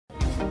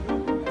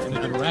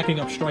been racking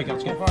up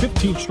strikeouts. Got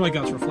 15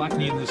 strikeouts for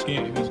Flackney in this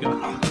game. He's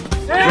got down.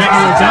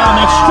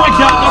 That's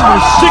strikeout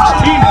number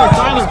 16 for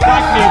Tyler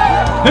Flackney.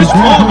 This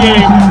ball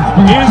game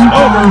is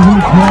over.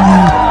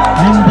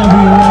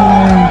 NWA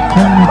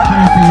tournament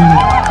champion.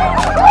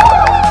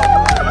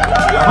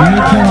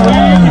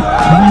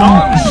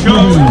 Don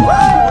Show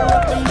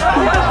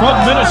from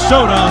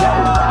Minnesota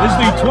is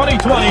the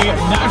 2020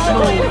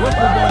 National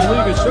Wiffle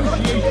League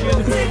Association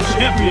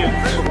champions.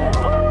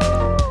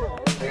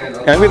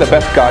 And we're the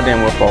best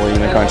goddamn wiffle league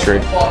in the country.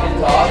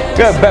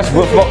 We're the best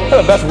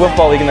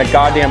wiffle league in the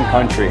goddamn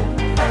country.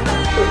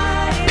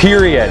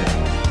 Period.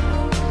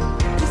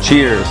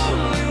 Cheers.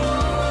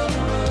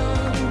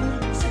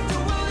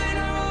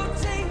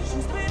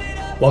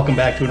 Welcome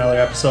back to another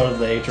episode of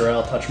the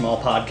HRL Touch 'em All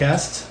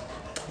podcast.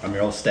 I'm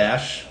your old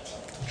Stache,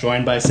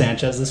 joined by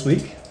Sanchez this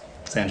week.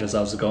 Sanchez,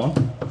 how's it going?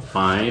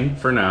 Fine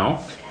for now.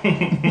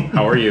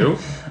 How are you?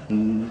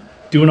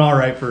 Doing all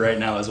right for right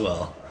now as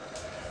well.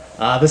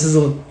 This is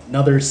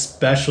another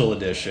special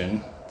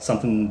edition,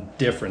 something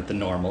different than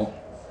normal.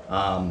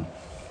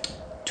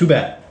 Too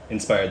Bad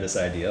inspired this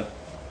idea.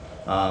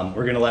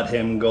 We're going to let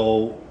him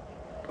go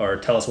or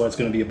tell us what it's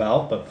going to be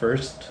about, but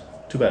first,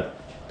 Too Bad.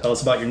 Tell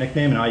us about your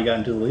nickname and how you got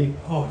into the league.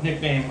 Oh,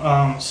 nickname.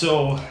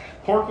 So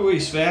Pork, Bouy,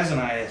 Spaz,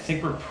 and I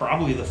think we're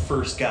probably the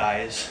first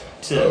guys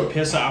to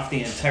piss off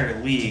the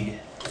entire league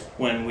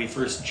when we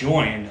first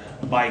joined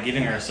by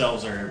giving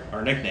ourselves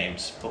our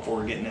nicknames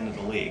before getting into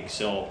the league.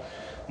 So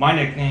my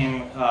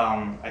nickname,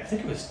 I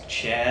think it was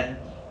Chad.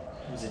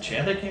 Was it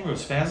Chad that came, or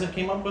was Spaz that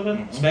came up with it?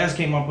 Mm-hmm. Spaz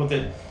came up with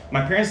it.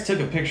 My parents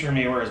took a picture of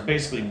me where I was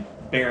basically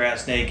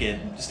bare-ass naked,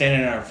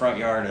 standing in our front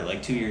yard at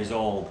like 2 years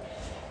old,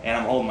 and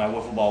I'm holding my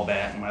wiffle ball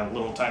bat, and my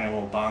tiny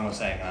little bong was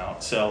hanging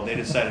out. So they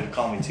decided to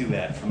call me Too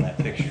Bad from that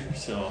picture.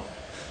 So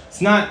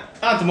it's not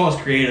the most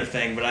creative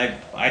thing, but I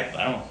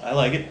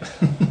like it.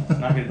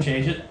 I'm not going to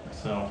change it.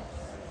 So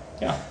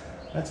yeah,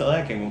 that's how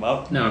that came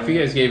about. No, if you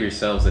guys gave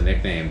yourselves the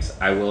nicknames,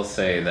 I will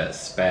say that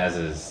Spaz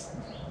is,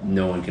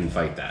 no one can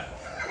fight that.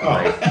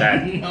 Like,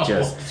 that No.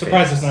 just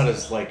Surprised fits. it's not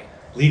his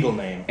legal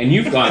name. And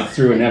you've gone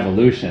through an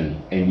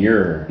evolution in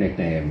your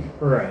nickname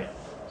Right.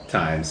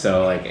 time,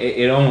 so like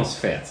it almost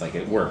fits. Like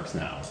it works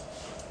now.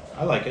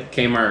 I like it.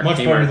 Kmart Much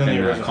better than the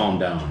can original. calm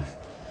down.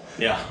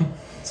 Yeah.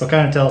 So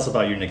kind of tell us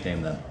about your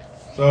nickname then.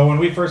 So when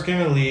we first came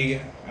in the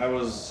league, I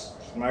was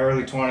in my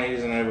early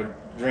 20s and I would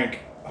drink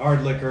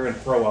hard liquor and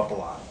throw up a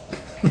lot.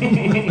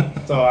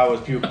 So I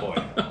was Puke Boy.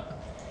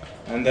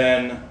 And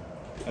then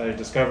I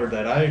discovered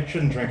that I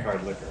shouldn't drink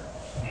hard liquor.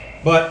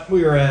 But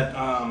we were at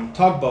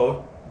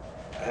Tugboat.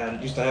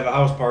 Used to have a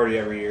house party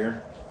every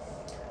year.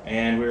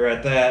 And we were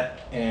at that,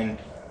 and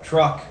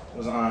Truck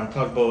was on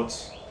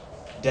Tugboat's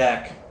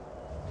deck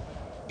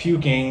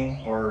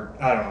puking, or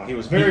I don't know. He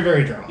was very,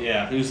 very drunk.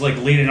 Yeah, he was like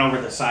leaning over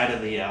the side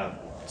of the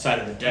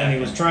deck. And he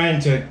was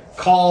trying to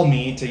call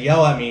me, to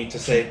yell at me, to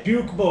say,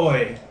 Puke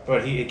Boy.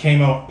 But it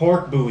came out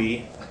Pork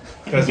Bouy,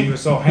 because he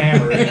was so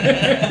hammered.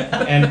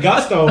 And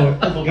Gusto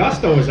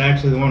was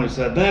actually the one who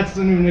said, that's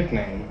the new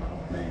nickname.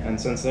 And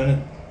since then, it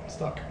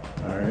stuck.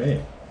 All right.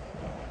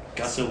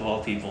 Gusto of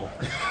all people.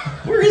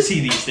 Where is he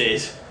these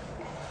days?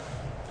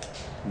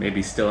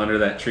 Maybe still under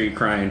that tree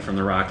crying from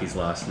the Rockies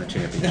loss in the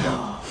championship.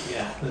 Oh,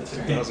 yeah, that's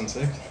right.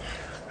 2006.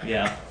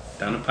 Yeah.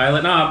 Down at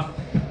Pilot Knob.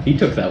 He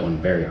took that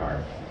one very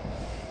hard.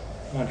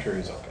 I'm sure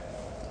he's okay.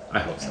 I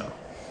hope so.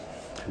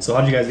 So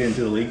how'd you guys get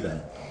into the league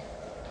then?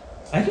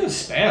 I did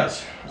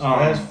Spaz.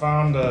 I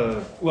found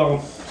Well,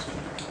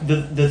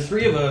 the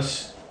three of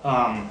us,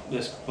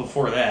 the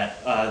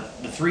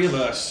three of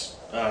us,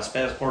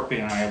 Spaz, Porky,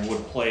 and I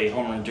would play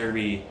home run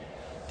derby.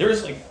 There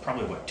was like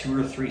probably 2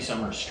 or 3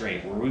 summers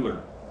straight where we would,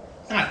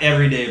 not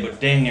every day, but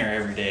dang near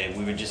every day,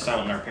 we would just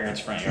out in our parents'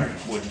 front yard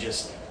would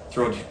just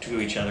throw to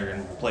each other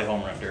and play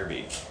home run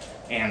derby.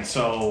 And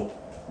so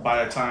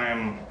by the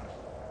time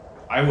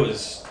I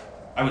was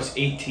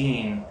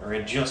 18, or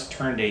had just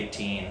turned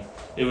 18,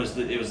 it was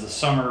the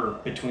summer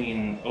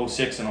between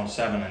 06 and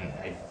 07, and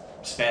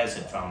Spaz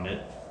had found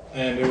it.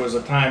 and it was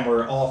a time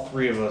where all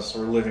three of us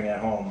were living at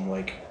home.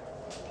 Like,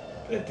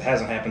 it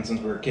hasn't happened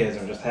since we were kids.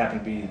 It just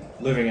happened to be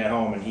living at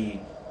home, and he,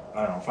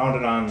 I don't know, found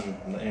it on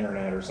the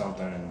internet or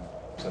something, and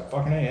said,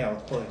 "Fucking hey, yeah,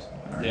 let's play."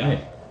 All Yeah. right.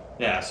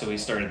 Yeah, so we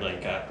started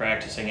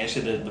practicing.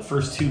 Actually, the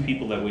first 2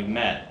 people that we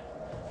met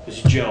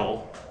was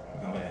Joe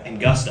Oh yeah. and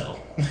Gusto.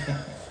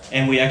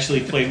 And we actually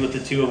played with the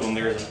 2 of them.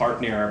 There was a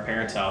park near our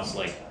parents' house,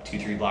 like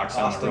 2-3 blocks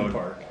down the Austin road.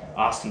 Park.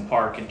 Austin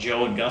Park, and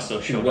Joe and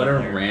Gusto showed What up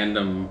a there.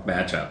 random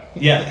matchup.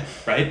 Yeah,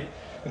 right?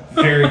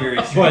 Very,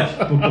 very strange.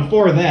 But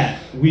before that,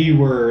 we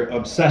were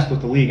obsessed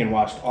with the league and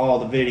watched all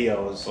the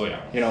videos. Oh,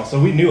 yeah. You know,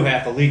 so we knew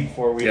half the league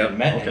before we even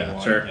met Okay,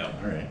 anyone. sure. Yeah.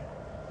 All right.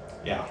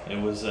 Yeah,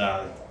 it was,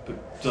 but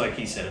like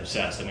he said,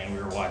 obsessed. I mean,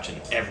 we were watching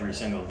every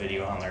single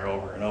video on there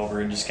over and over,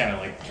 and just kind of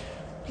like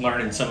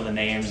learning some of the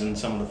names and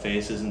some of the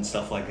faces and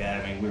stuff like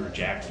that. I mean, we were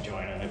jacked to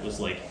join, and it was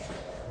like,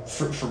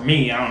 for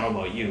me, I don't know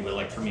about you, but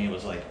like for me, it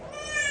was like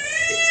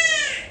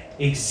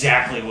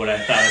exactly what I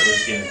thought it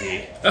was going to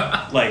be.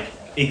 Like,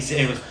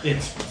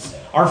 It's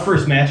our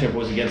first matchup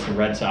was against the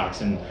Red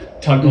Sox, and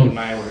Tugboat and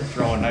I were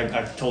throwing.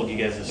 I've told you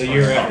guys this The story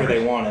year after before.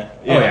 they won it.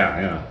 Oh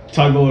yeah.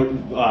 Tugboat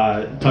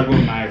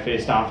and I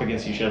faced off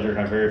against each other, and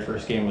our very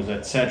first game was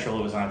at Central.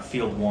 It was on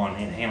field 1,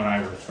 and him and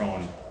I were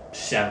throwing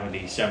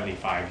 70,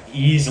 75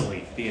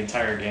 easily the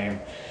entire game.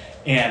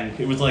 And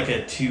it was like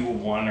a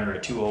 2-1 or a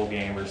 2-0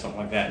 game or something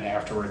like that. And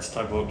afterwards,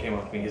 Tugboat came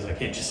up to me. He's like,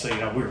 "Hey, just so you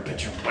know, we were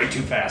pitching way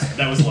too fast." But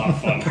that was a lot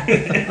of fun.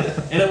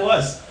 And it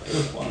was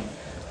fun.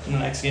 And the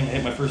next game, I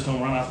hit my first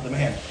home run off of the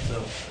man.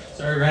 So,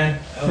 sorry, Ryan.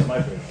 That was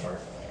my favorite part.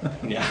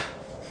 Yeah.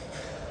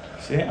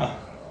 So, yeah.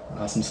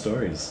 Awesome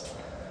stories.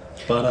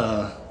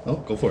 But,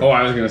 go for it. Oh,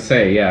 I was gonna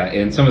say, yeah.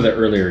 In some of the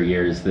earlier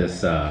years,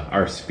 this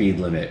our speed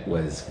limit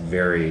was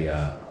very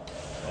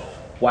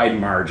wide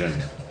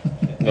margined.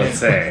 Let's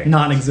say.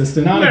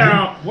 Non-existent.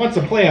 Once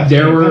a playoff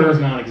There game, were- then it was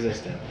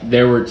non-existent.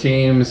 There were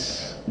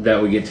teams that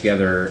would get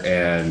together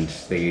and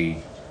they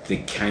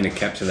kind of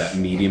kept to that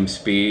medium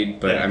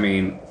speed. But Yeah. I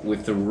mean,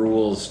 with the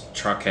rules,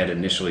 Truck had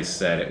initially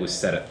said it was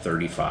set at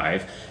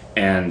 35,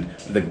 and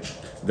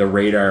the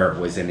radar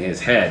was in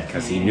his head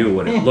because he knew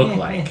what it looked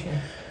like.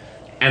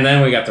 And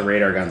then we got the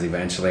radar guns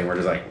eventually, and we're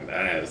just like,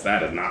 that is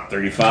not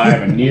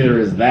 35, and neither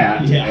is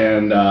that. Yeah.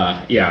 And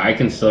I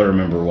can still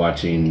remember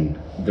watching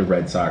the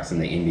Red Sox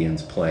and the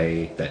Indians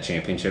play that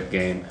championship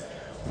game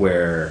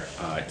where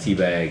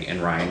T-Bag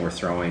and Ryan were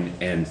throwing,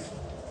 and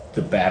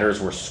the batters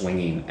were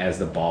swinging as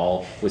the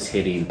ball was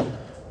hitting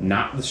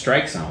not the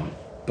strike zone,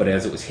 but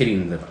as it was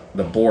hitting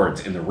the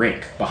boards in the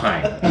rink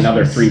behind,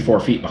 another 3-4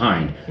 feet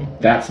behind.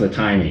 That's the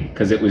timing,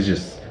 because it was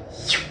just...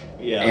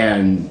 Yeah.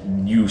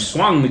 And you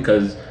swung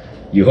because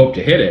you hope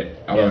to hit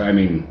it. Yeah. I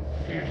mean,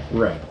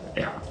 Right.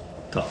 yeah,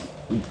 tough.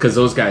 Because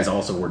those guys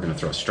also were going to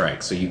throw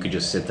strikes, so you could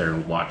just sit there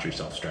and watch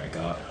yourself strike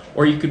out,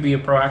 or you could be a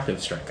proactive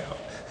strikeout.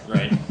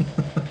 Right.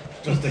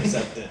 Just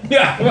accept it.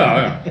 Yeah,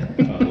 well,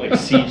 yeah. Like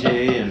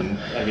CJ and,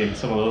 I mean,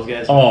 some of those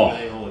guys. Oh,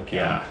 Holy cow.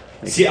 yeah.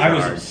 See, I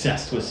was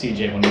obsessed with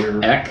CJ when we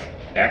were...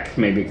 Eck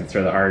maybe could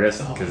throw the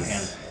hardest Oh, because,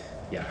 man.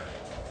 yeah,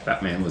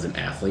 that man was an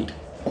athlete.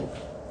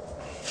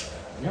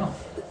 No.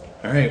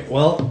 All right,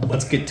 well,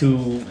 let's get to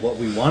what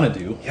we want to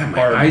do. Yeah,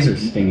 my eyes are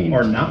stinging.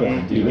 Or not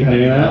want to do.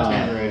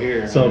 Right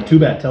here. So,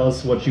 Tubat, tell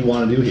us what you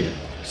want to do here.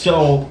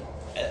 So,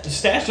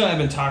 Stache and I have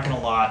been talking a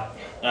lot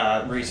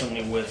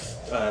recently with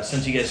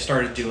since you guys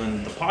started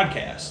doing the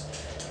podcast,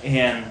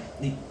 and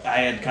I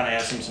had kind of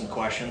asked him some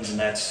questions, and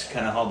that's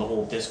kind of how the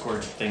whole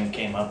Discord thing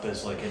came up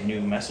as like a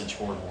new message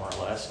board, more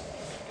or less.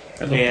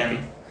 And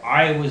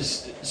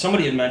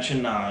somebody had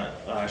mentioned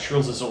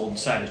Shrills' old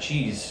side of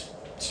cheese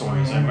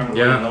stories. I remember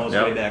Yeah, reading those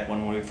yep. way back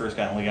when we first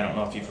got in the league. I don't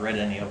know if you've read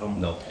any of them.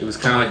 No. It was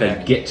kind of like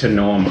a get to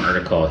know him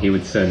article. He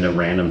would send a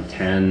random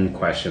 10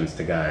 questions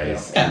to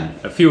guys, Yeah.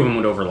 and a few of them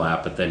would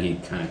overlap, but then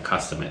he'd kind of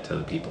custom it to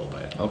the people.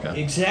 But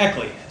Okay.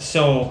 Exactly.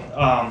 So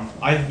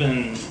I've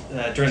been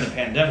during the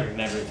pandemic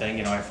and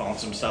everything. I found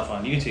some stuff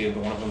on YouTube,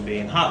 and one of them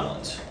being Hot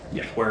Ones,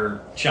 Yeah. where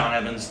Sean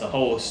Evans, the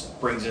host,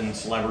 brings in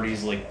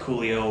celebrities like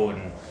Coolio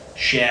and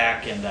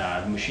Shaq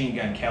and Machine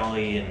Gun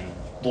Kelly and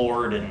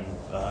Lord and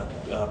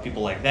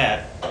people like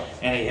that,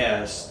 and he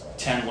has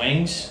 10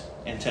 wings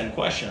and 10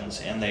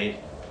 questions, and they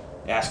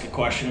ask a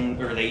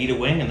question, or they eat a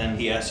wing, and then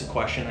he asks a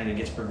question, and it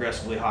gets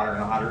progressively hotter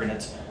and hotter, and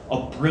it's a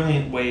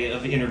brilliant way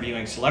of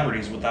interviewing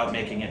celebrities without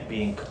making it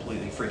being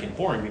completely freaking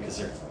boring, because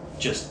they're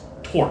just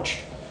torched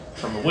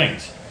from the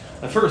wings.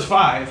 The first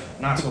 5,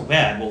 not so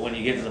bad, but when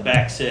you get to the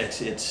back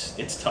 6,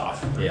 it's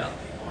tough. Yeah.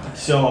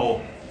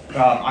 So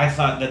I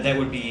thought that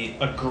would be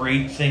a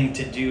great thing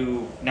to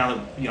do. Now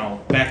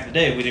that, back in the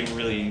day, we didn't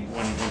really,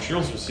 when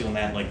Shrills was doing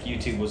that, like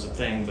YouTube was a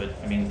thing, but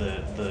I mean,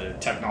 the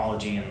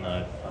technology and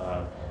the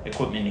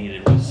equipment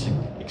needed was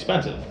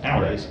expensive.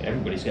 Nowadays,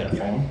 everybody's got a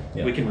phone.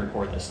 Yeah. We can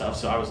record this stuff.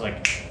 So I was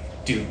like,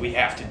 dude, we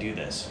have to do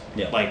this.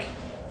 Yeah.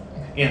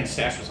 And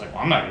Stache was like,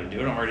 well, I'm not going to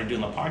do it. I'm already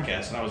doing the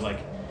podcast. And I was like,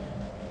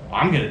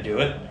 I'm going to do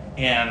it.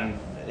 And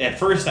at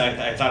first,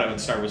 I thought I would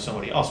start with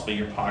somebody else, but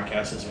your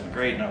podcast has been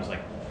great. And I was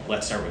like,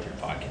 let's start with your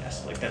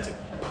podcast. Like, that's a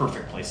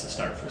perfect place to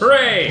start for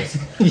hooray!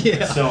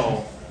 Yeah.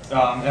 So,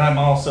 and I'm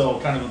also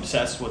kind of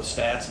obsessed with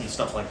stats and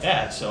stuff like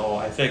that. So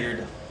I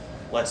figured,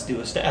 let's do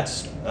a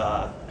stats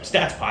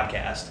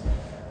podcast.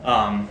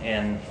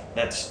 And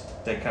that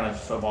kind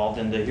of evolved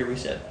into Here We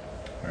Sit.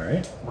 All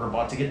right. We're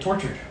about to get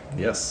tortured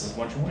Yes. with a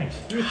bunch of wings.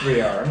 You 3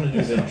 are. I'm gonna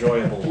do the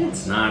enjoyable ones.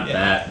 It's not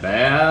that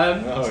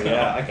bad. Oh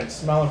yeah, I can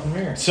smell it from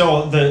here.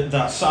 So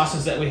the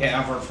sauces that we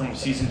have are from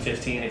season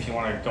 15. If you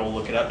want to go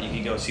look it up, you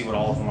can go see what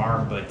all of them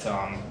are. But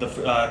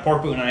the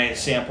Pork Boot and I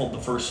sampled the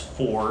first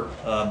 4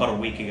 about a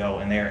week ago,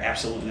 and they're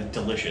absolutely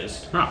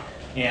delicious. Huh.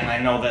 And I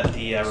know that the Must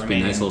be a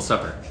remaining... nice little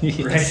supper.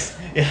 Right?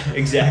 Yeah,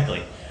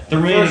 exactly. The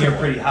remaining are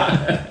pretty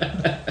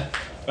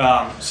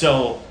hot.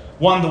 So,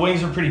 one, the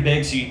wings are pretty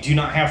big, so you do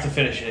not have to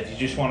finish it. If you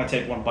just want to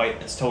take one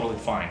bite, it's totally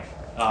fine.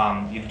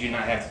 You do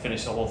not have to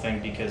finish the whole thing,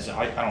 because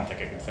I don't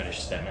think I could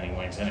finish that many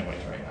wings anyways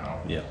right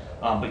now. Yeah.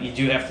 But you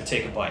do have to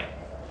take a bite.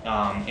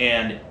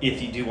 And if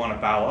you do want to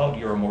bow out,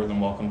 you're more than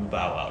welcome to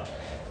bow out.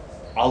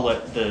 I'll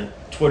let the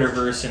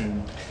Twitterverse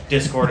and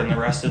Discord and the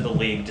rest of the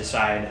league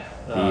decide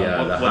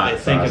what they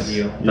think of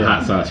you. The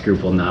hot sauce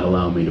group will not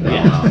allow me to bow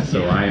out,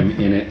 so I am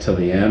in it till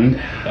the end.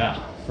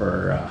 Yeah.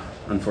 For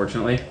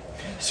unfortunately.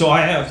 So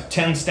I have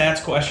 10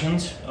 stats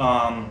questions.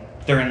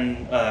 They're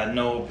in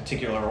no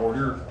particular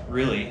order,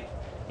 really,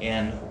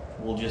 and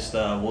we'll just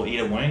we'll eat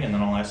a wing, and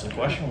then I'll ask the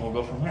question, and we'll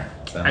go from there.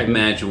 I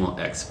imagine we'll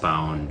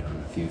expound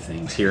on a few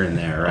things here and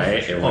there,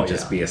 right? It won't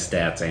just be a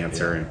stats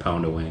answer and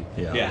pound a wing.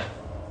 Yeah.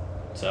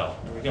 So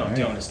there we go. Do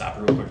you want me to stop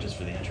real quick just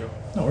for the intro?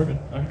 No, we're good.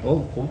 Okay.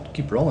 We'll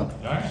keep rolling.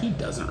 All right. He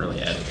doesn't really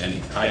edit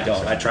anything. I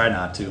don't. I try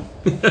not to.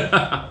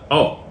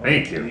 Oh,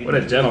 thank you. What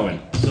a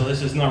gentleman. So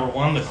this is number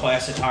 1, the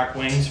classic hot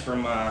wings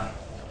from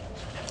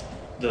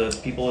the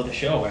people of the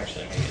show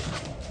actually made it.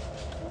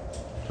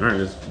 All right,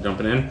 just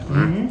dumping in.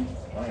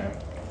 Mm-hmm. All right.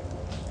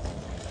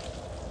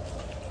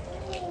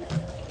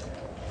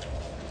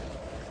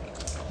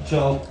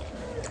 So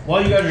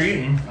while you guys are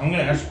eating, I'm going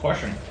to ask a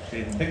question so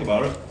you can think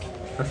about it.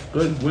 That's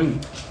good wing.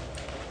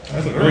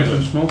 That's Very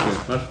good smoky.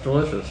 That's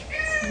delicious.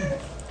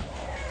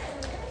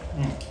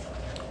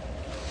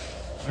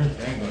 That's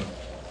dang good.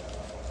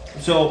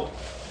 So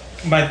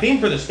my theme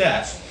for the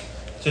stats,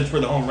 since we're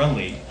the home run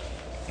league,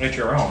 it's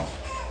your own.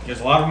 Because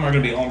a lot of them are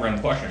going to be home run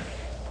questions.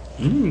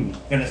 And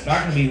it's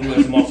not going to be who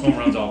has the most home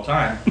runs all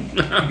time,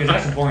 because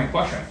that's a boring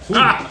question.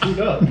 Who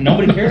does?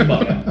 Nobody cares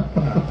about him.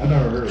 I've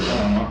never heard of I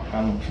that.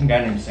 don't know. Some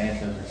guy named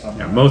Sanchez or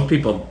something. Yeah, most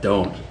people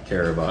don't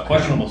care about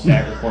Questionable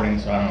stat recording,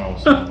 so I don't know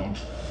some of them.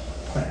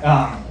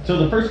 So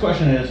the first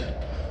question is,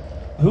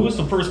 who was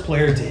the first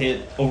player to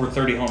hit over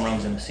 30 home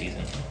runs in a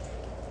season?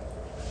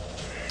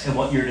 And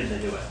what year did they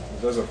do it?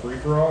 Is this a free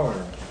for all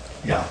or?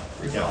 Yeah.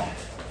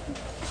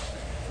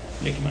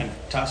 Nick, you mind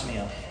tossing me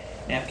a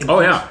napkin? Oh,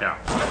 yeah.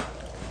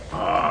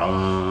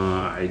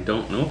 I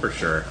don't know for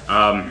sure.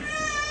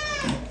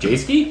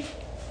 Jayski?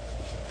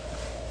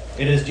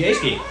 It is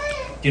Jayski.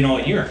 Do you know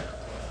what year?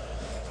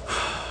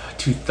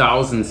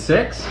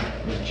 2006?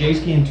 It was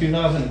Jayski in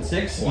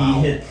 2006. Wow.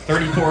 He hit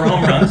 34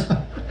 home runs.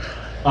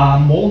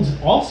 Molds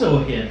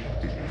also hit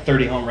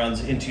 30 home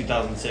runs in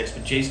 2006,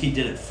 but Jayski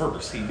did it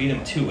first. He beat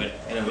him to it,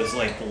 and it was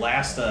like the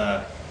last.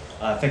 I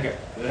think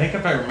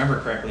if I remember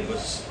correctly, it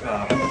was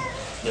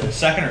the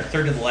second or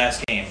third to the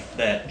last game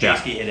that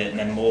Jayski hit it, and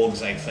then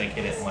Molds I think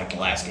hit it in like the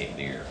last game of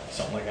the year,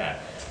 something like that.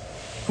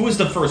 Who was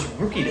the first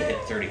rookie to hit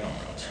 30 home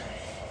runs?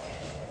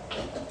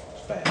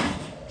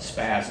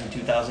 Spaz in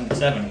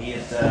 2007. He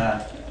hit.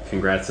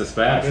 Congrats to I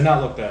Spaz. did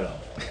not look that up.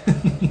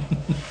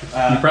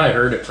 You probably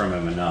heard it from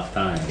him enough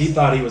times. He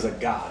thought he was a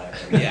god,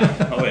 actually.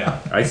 Yeah. Oh yeah.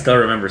 I still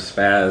remember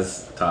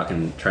Spaz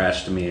talking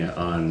trash to me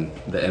on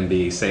the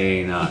MB,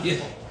 saying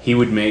he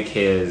would make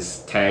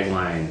his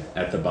tagline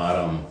at the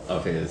bottom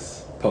of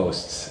his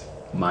posts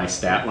my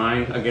stat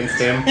line against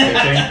him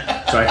pitching.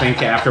 So I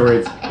think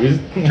afterwards, he was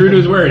true to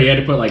his word. He had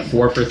to put like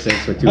 4 for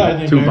 6 with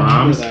I two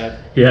bombs. that.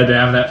 He had to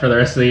have that for the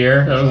rest of the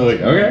year. I was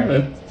like, okay,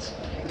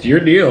 that's your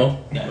deal.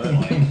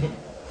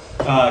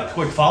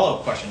 Quick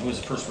follow-up question: who was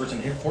the first person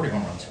to hit 40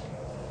 home runs?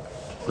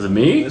 Was it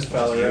me? This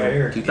fella right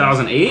here.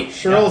 2008?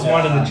 Shirl's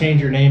wanted to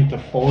change your name to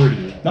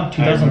 40. No,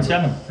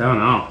 2007. I don't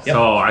know. Yep.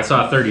 So I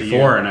saw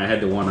 34 and I had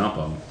to one-up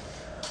him.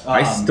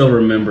 I still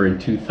remember in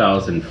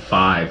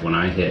 2005 when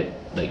I hit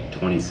like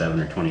 27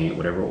 or 28,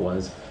 whatever it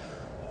was.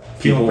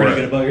 Feeling pretty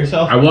good about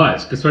yourself? I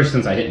was, especially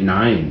since I hit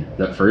 9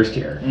 that first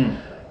year.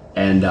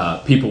 And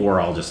people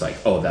were all just like,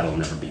 oh, that'll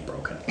never be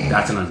broken.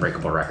 That's an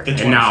unbreakable record. The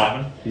 27? And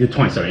now, the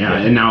 27, yeah.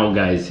 And now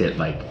guys hit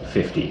like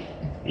 50.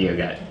 You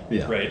got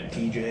Right.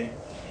 TJ.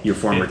 your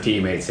former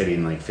teammates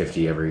hitting like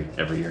 50 every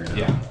year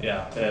now.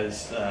 Yeah.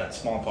 As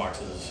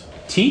smallpox is.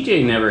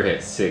 TJ never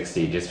hit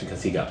 60 just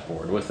because he got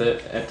bored with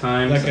it at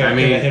times. That guy I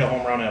mean, hit a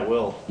home run at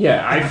will.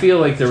 yeah, I feel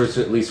like there was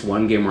at least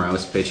one game where I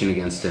was pitching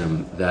against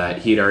him that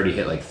he'd already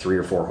hit like 3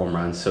 or 4 home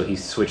runs, so he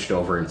switched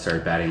over and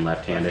started batting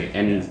left-handed,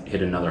 and he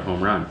hit another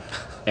home run.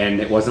 And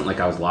it wasn't like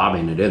I was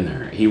lobbing it in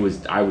there.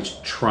 I was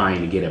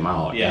trying to get him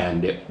out,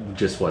 and it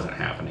just wasn't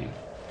happening.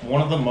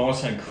 One of the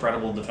most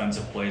incredible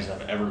defensive plays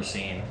I've ever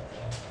seen.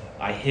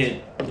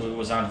 It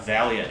was on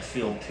Valley at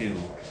Field 2,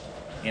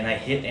 and I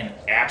hit an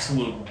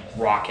absolute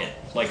rocket,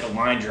 like a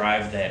line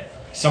drive that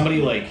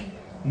somebody like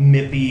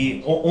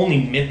Mippy,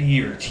 only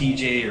Mippy or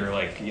TJ or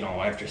like,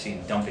 after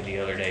seeing Dumpy the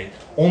other day,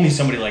 only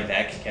somebody like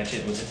that could catch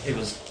it. It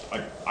was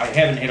I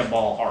haven't hit a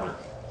ball harder,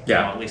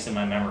 at least in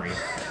my memory.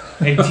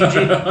 And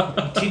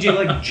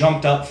TJ like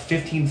jumped up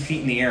 15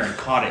 feet in the air and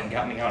caught it and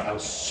got me out. I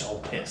was so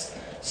pissed.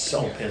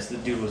 The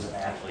dude was an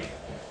athlete.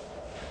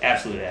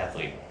 Absolute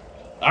athlete.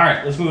 All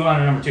right, let's move on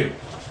to number 2.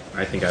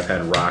 I think I've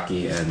had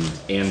Rocky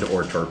and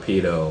or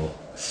Torpedo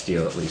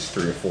steal at least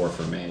 3 or 4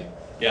 for me.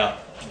 Yeah.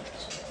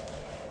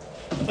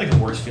 It's like the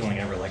worst feeling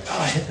ever. Like,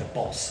 I hit that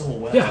ball so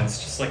well. Yeah.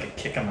 It's just like a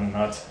kick on the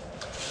nuts.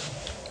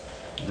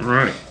 All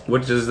right.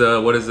 What is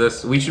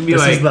this? We should be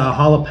This like. is the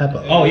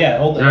jalapeno. Oh yeah,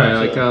 hold it. all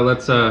right,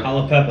 let's.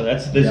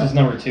 Jalapeno. This is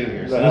number 2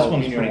 here. So this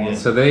one's pretty good.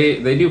 So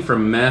they do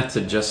from meth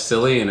to just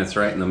silly, and it's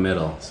right in the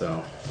middle.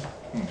 So.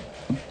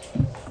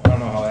 I don't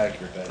know how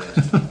accurate that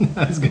is.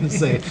 I was gonna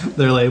say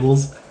their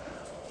labels.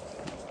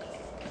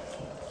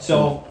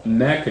 So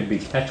Matt could be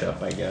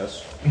ketchup, I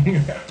guess.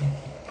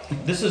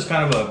 this is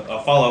kind of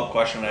a follow-up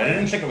question that I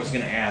didn't think I was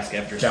going to ask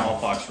after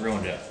smallpox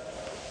ruined it.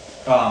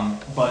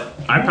 But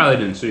I probably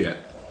didn't see it.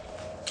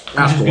 which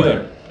Ask is away.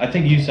 good. I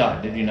think you saw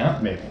it. Did you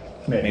not? Maybe.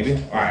 Maybe.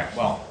 All right.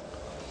 Well,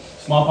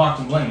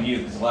 smallpox, I'm blaming you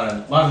because a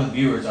lot of the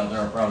viewers out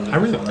there are probably. I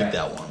really gonna like say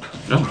that one.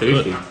 That's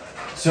tasty.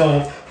 So,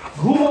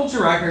 who holds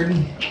the record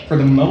for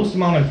the most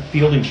amount of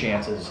fielding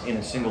chances in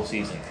a single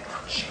season?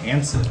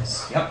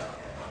 Chances. Yep.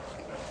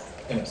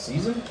 In a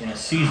season? In a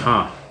season.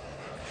 Huh.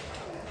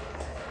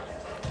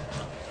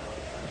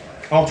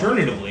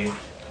 Alternatively,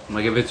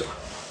 Like if it's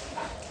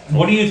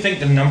what do you think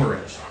the number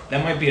is?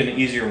 That might be an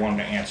easier one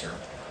to answer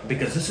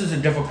because this is a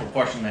difficult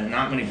question that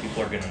not many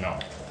people are going to know.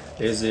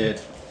 Is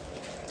it?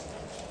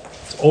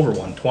 It's over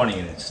 120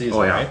 in its season,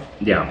 oh yeah right?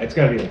 yeah. It's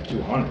got to be like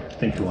 200. I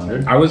think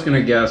 200. I was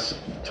gonna guess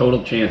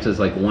total chances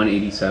like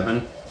 187,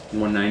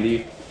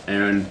 190,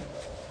 and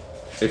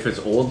if it's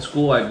old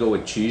school, I'd go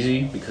with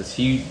Cheesy because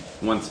he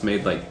once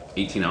made like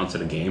 18 ounce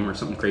at a game or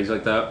something crazy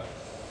like that.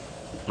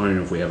 I don't even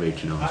know if we have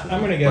 18 ounces. I'm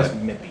going to guess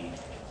Mippy.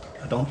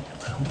 I don't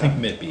think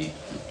Mippy.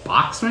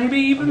 Box maybe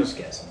I'm even. just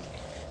guessing.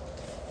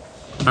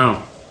 Oh,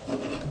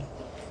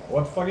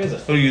 What the fuck is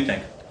it? Who do you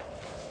think?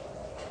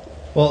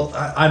 Well,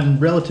 I'm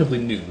relatively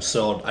new,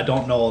 so I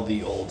don't know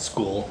the old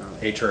school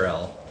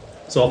HRL.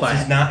 So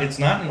if It's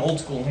not an old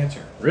school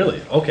answer.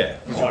 really okay,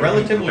 It's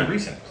relatively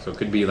recent. so it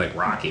could be like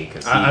Rocky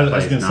because he I was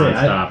plays gonna say,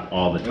 nonstop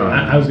all the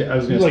time. I was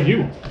gonna He's like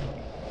you.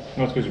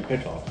 No, it's because you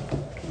pitch off.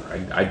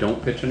 I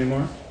don't pitch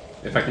anymore,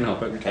 if I can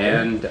help it.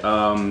 And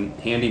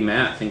Handy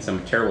Matt thinks I'm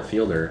a terrible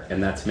fielder,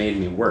 and that's made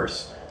me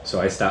worse. So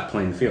I stopped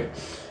playing the field.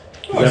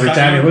 'Cause every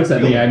time he looks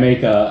at me, I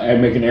make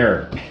an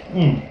error.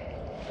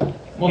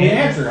 Well, the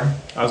answer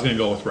I was gonna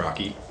go with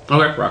Rocky.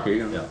 Okay, Rocky.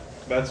 Yeah.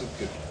 That's a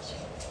good guess.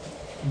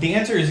 The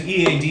answer is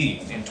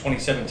EAD in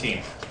 2017.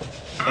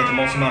 Had the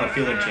most amount of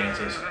fielding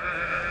chances.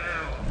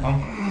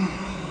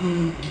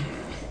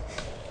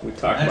 We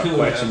talked That's about who it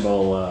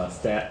questionable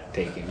stat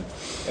taking.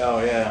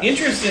 Oh, yeah.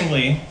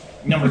 Interestingly,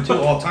 number 2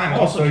 all time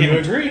Oh, also so came you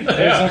agree?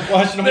 There's some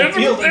questionable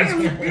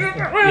fielding.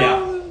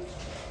 Yeah.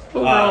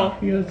 Overall,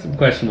 he has some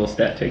questionable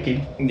stat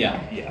taking. Yeah.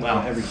 Well,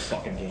 Well, every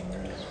fucking game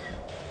there is.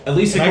 at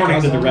least Can I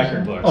according to cross the over?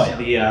 record books, Oh,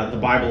 yeah. the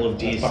Bible of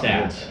D Fucking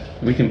stats.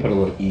 We can put a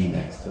little E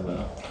next to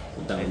the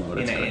download. In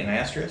It's an great.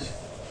 asterisk?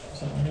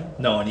 Something like that?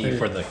 No, an E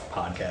for the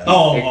podcast.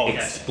 Oh, okay.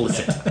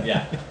 Explicit.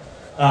 Yeah.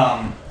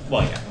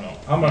 Well, yeah.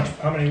 How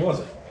many was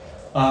it?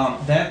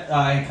 That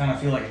I kind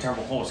of feel like a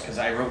terrible host because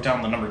I wrote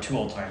down the number 2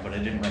 all time, but I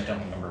didn't write down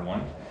the number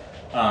 1.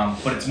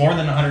 But it's more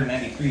than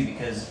 193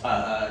 because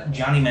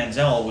Johnny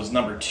Manziel was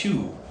number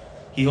 2.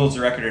 He holds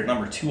the record at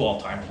number 2 all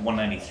time,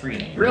 193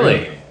 in a year.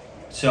 Really?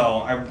 So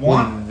I Well,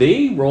 want.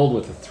 they rolled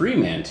with a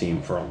 3-man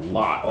team for a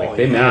lot. Like Oh,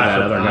 they may yeah, have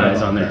had I other forgot guys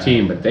about on their that.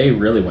 team, but they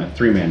really went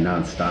 3-man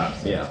nonstop.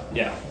 So. Yeah.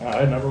 Yeah. Oh,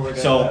 I never would have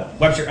got So that.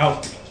 Webster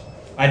out.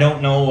 I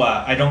don't know.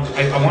 I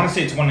want to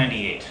say it's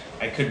 198.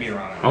 I could be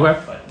wrong. on Okay.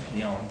 that,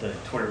 But the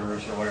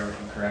Twitterverse or whatever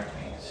can correct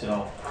me.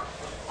 So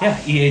yeah,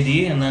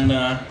 EAD and then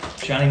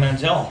Johnny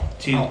Manziel,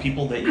 2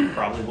 people that you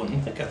probably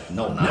wouldn't think of.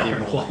 No, not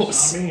even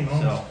close. I mean,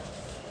 So,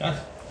 guys,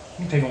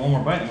 I'm taking one more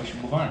bite and we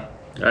should move on.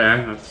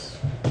 Yeah, that's.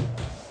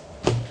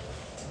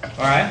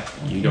 All right.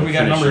 You Here don't we got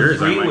finish number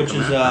yours, I 3, might which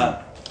come is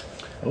after.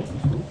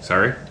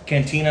 Sorry.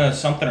 Cantina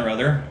something or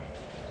other.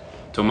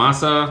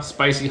 Tomasa,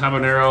 spicy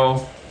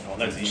habanero, Oh,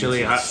 that's easy. chili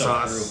It's hot so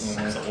sauce,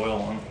 through. It's the oil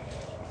one.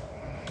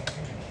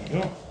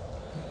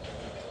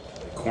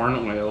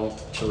 corn oil,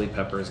 chili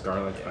peppers,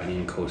 garlic,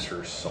 onion,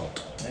 kosher,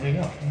 salt, There you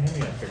go.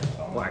 Maybe I figured it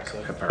out. black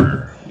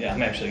pepper. Yeah,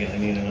 I'm actually gonna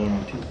need another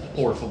one too.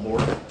 Por favor.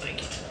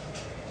 Thank you.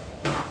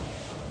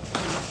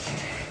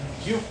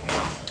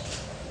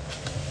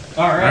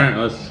 All All right. right,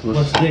 let's.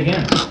 Let's dig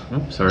in.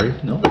 Oh, sorry.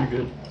 No, you're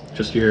good.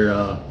 Just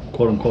your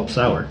quote unquote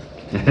sour.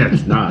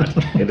 It's not.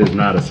 It is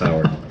not a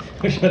sour.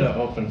 We should have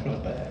opened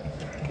with that.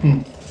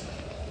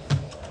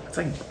 It's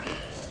like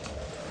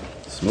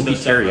smoky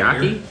This stuff right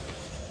teriyaki.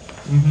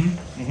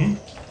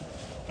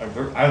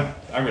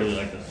 I really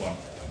like this one.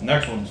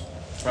 Next one's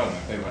probably my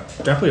favorite.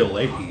 Definitely a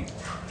late heat.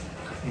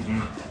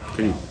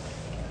 Can you?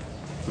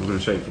 I was gonna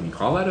say, can you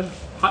call that a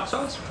hot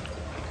sauce?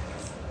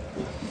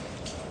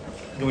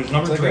 It was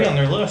number like 3 a- on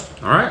their list.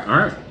 All right, all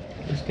right.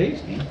 It's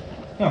tasty.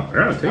 No.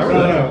 Yeah, it tastes It's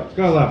good. got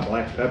a lot of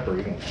black pepper.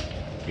 You can,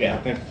 Yeah. I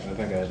think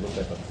I looked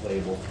at the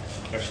label.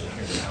 Actually,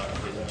 here's how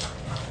I do that.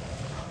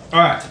 All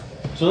right.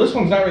 So this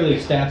one's not really a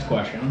stats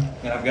question,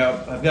 and I've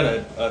got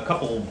a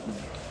couple.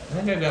 I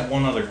think I've got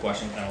one other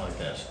question kind of like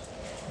this,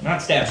 not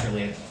stats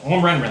related,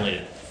 home run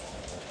related.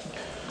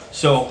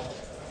 So,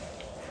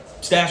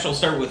 Stache, I'll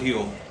start with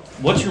you.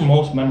 What's your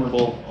most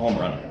memorable home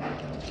run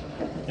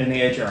in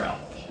the HRL?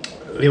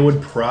 It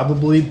would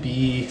probably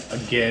be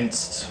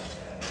against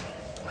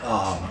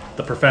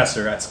the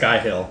professor at Sky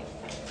Hill,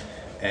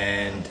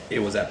 and it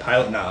was at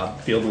Pilot Knob,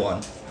 Field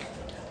 1,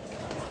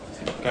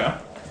 Okay.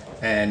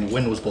 and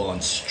wind was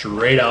blowing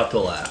straight out to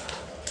left,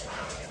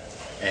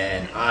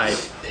 and I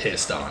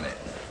pissed on it.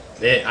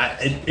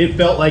 It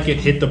felt like it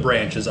hit the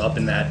branches up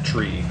in that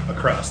tree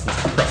across the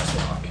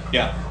crosswalk,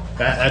 Yeah.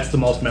 That's the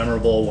most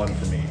memorable one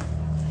for me.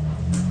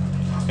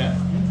 Okay.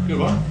 Good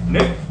one.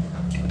 Nick?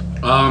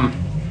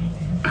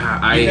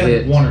 I You had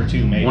hit one or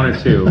two, maybe. One or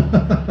two.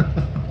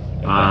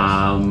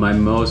 My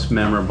most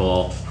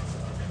memorable.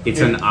 It's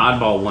an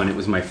oddball one. It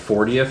was my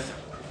 40th.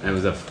 And it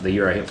was the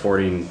year I hit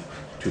 40 in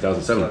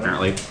 2007,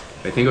 apparently.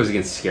 I think it was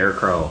against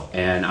Scarecrow,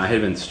 and I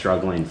had been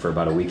struggling for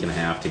about a week and a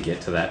half to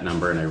get to that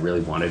number, and I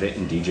really wanted it,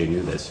 and DJ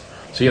knew this.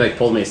 So he like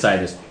pulled me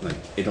aside, just like,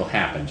 it'll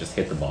happen, just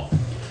hit the ball.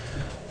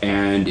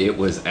 And it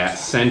was at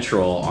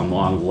Central on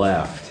long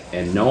left,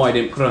 and no, I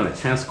didn't put it on a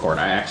tennis court.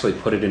 I actually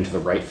put it into the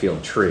right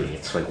field tree.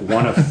 It's like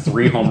one of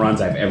 3 home runs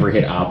I've ever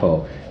hit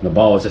Oppo, and the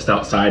ball was just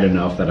outside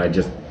enough that I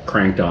just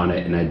cranked on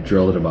it, and I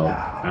drilled it about,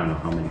 I don't know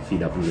how many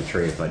feet up into the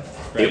tree, but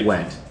it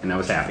went, and I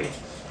was happy.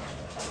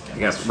 I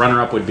guess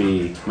runner-up would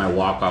be my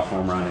walk-off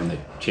home run in the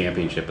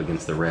championship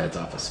against the Reds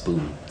off a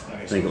spoon.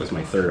 I think it was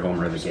my 3rd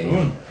homer of the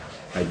game.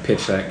 I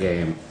pitched that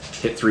game,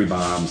 hit 3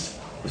 bombs.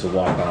 It was a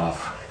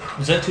walk-off.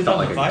 Was that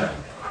 2005?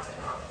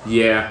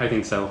 Yeah, I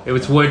think so. It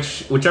was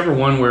whichever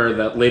one where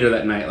that later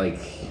that night, like,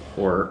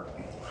 or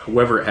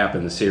whoever it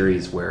happened, the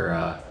series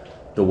where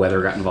the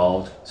weather got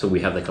involved. So we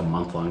had like a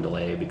month-long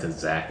delay because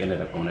Zach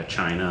ended up going to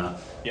China.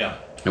 Yeah.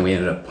 And we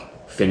ended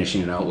up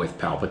finishing it out with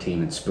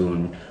Palpatine and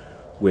Spoon,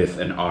 with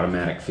an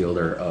automatic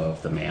fielder of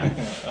the man.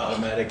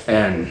 Automatic.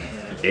 And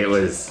it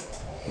was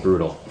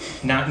brutal.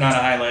 Not a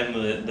highlight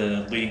in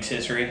the league's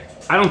history.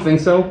 I don't think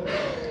so.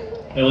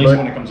 At least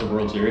when it comes to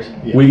World Series.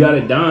 Yeah. We got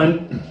it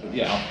done.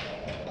 Yeah.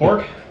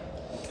 Pork?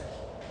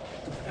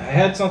 I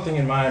had something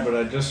in mind, but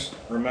I just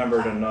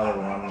remembered another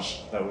one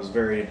that was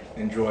very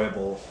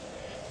enjoyable.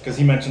 Because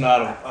he mentioned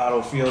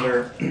auto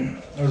fielder.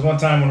 There was one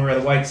time when we were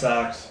at the White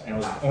Sox, and it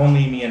was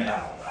only me and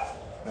Al.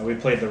 And we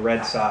played the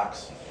Red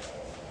Sox.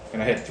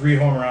 And I hit 3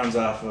 home runs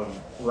off of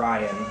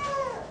Ryan.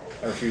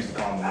 I refuse to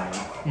call him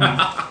the name.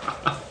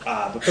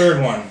 The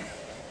 3rd one,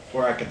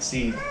 where I could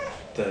see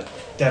the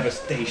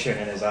devastation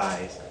in his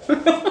eyes.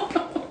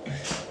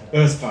 It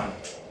was fun.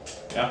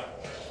 Yeah.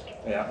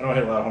 Yeah, I don't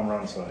hit a lot of home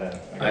runs, so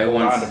I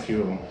once- got a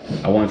few of them.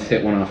 I once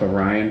hit one off of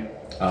Ryan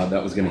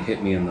that was going to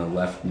hit me in the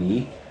left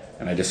knee.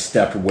 And I just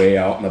stepped way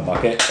out in the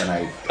bucket, and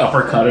I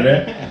uppercutted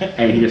it.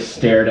 And he just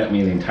stared at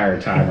me the entire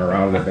time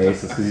around the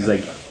bases because he's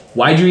like,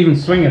 "Why'd you even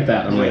swing at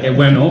that?" I'm like, "It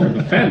went over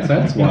the fence,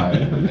 that's why."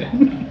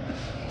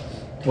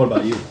 What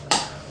about you?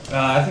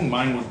 I think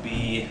mine would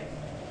be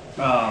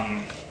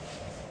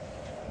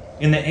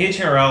in the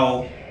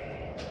HRL.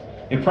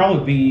 It'd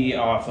probably be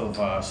off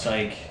of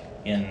Psych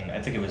in,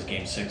 I think it was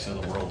Game 6 of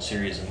the World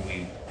Series, and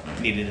we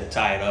needed to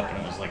tie it up, and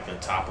it was like the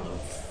top of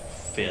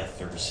the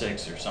 5th or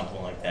 6th or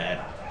something like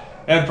that.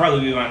 That'd probably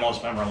be my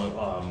most memorable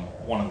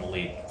one in the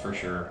league for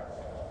sure.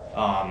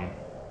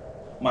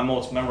 My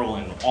most memorable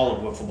in all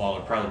of wiffle ball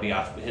would probably be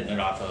hitting it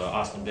off of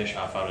Austin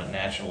Bischoff out at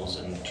Nationals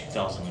in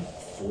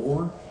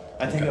 2004,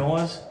 I think it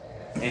was.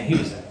 And he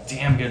was a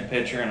damn good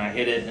pitcher, and I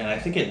hit it, and I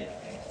think it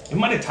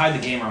might have tied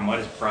the game or it might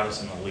have brought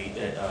us in the lead,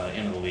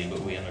 into the league,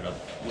 but we ended up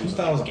losing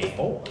the game.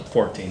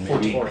 14,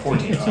 maybe.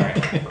 14, sorry.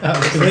 I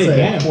was gonna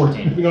say,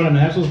 14. We go to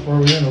Nationals before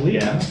we were in the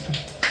league. Yeah.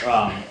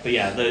 But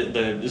yeah,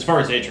 the as far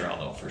as HRL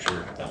though, for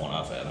sure, that one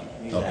off at him.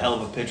 He's a hell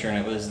of a pitcher, and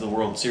it was the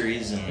World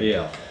Series, and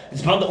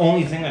it's about the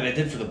only thing that I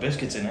did for the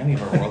Biscuits in any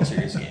of our World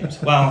Series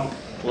games. Well,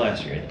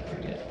 last year I did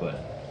pretty good, but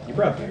You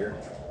brought beer.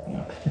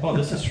 no. Oh,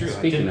 this is true.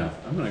 Speaking of,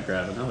 I'm going to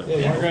grab another. Yeah,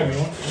 you want to grab me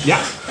one?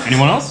 Yeah.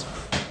 Anyone else?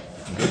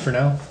 good for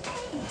now?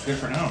 It's good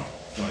for now.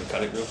 You want to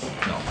cut it real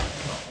quick? No,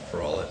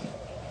 roll it.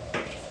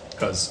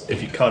 Because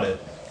if you cut it,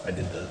 I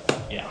did the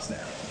snap.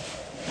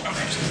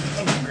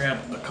 I'm gonna grab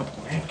a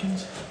couple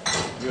napkins.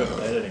 You have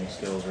editing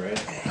skills, right?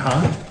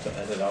 Huh? To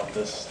edit out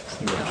this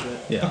stupid shit.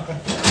 Yeah.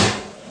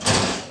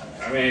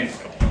 I mean,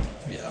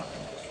 Yeah.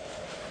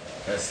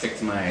 Gotta stick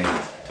to my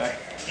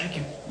thank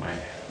you. my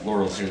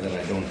laurels here that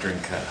I don't drink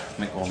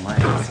Mick all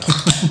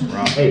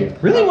night. Hey,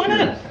 Really? Why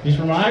not? he's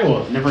from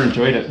Iowa. Never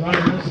enjoyed it. Not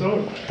in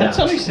Minnesota. That's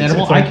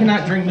understandable. It's like- I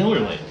cannot drink Miller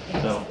Lite,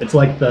 so. It's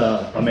like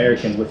the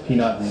Americans with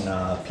peanut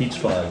and peach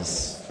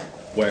fuzz,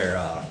 where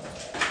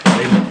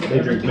they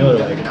drink Miller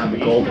Lite, not the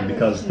Golden,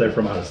 because they're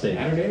from out of state.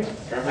 I can't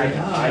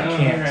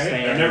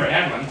stand I've never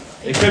had one.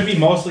 It could be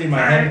mostly in my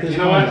head at this You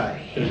know point. what?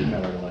 I should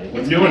Miller Lite.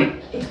 I'm doing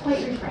it. It's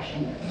quite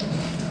refreshing.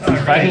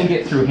 If I can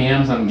get through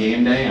hams on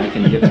game day, I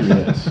can get through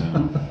this.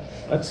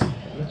 That's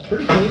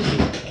pretty tasty.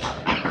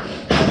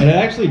 And it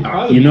actually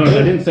probably. You notice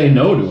I didn't say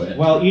no to it.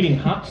 While eating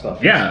hot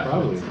stuff. Yeah.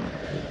 Probably.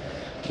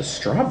 The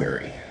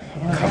strawberry.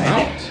 Come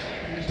out.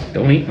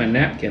 Don't eat my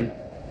napkin.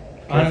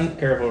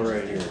 Careful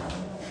right here.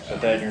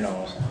 Put that in your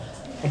nose.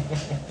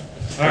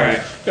 All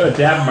right. Gotta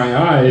dab my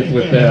eyes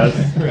with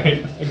this.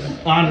 Right.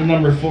 On to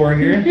number 4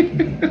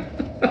 here.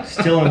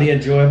 Still in the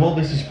enjoyable.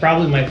 This is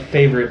probably my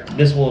favorite.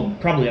 This will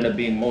probably end up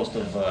being most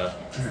of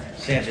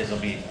Sanchez. Will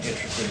be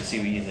interested to see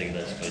what you think of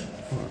this.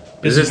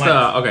 But Is this my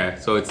the okay?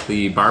 So it's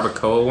the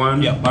barbacoa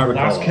one. Yeah, Los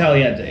barbacoa.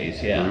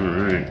 Calientes? Yeah,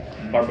 All right.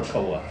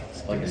 barbacoa.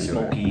 It's like a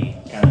smoky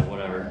kind of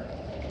whatever.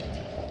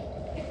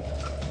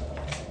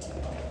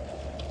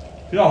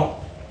 You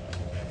know,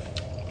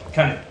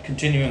 kind of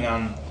continuing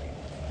on.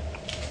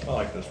 I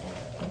like this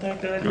one. What the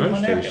heck did I do Oh, with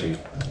my that's napkin?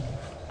 tasty.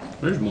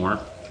 There's more.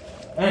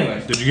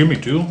 Anyway, Did you give me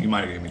 2? You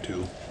might have gave me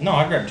 2. no,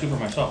 I grabbed 2 for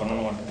myself. I don't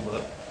know what to do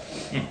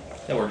with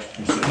it. That works.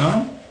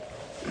 No?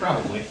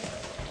 Probably.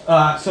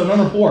 So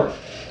number 4,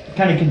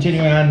 kind of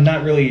continuing on,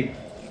 not really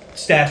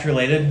stats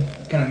related,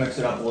 kind of mix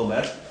it up a little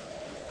bit.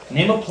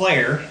 Name a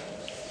player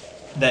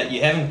that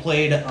you haven't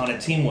played on a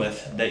team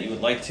with that you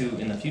would like to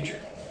in the future.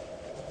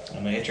 I'm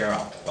gonna hit you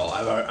out. Oh,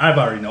 I've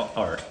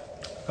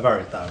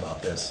already thought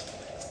about this.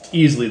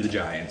 Easily the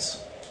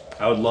Giants.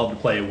 I would love to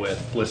play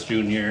with Bliss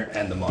Jr.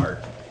 and the Mart.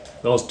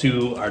 Those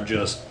two are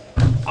just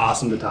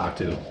awesome to talk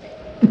to.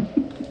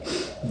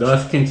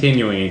 Thus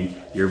continuing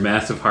your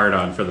massive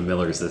hard-on for the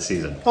Millers this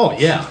season. Oh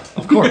yeah,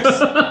 of course.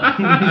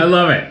 I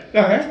love it.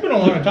 Yeah, that's been a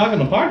lot of talk on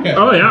the podcast.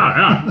 Oh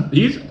yeah.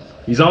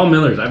 He's all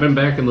Millers. I've been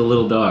back in the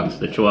little dogs,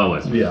 the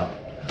Chihuahuas. Yeah.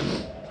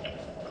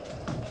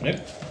 Nick,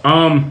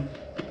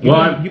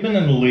 Well, you've been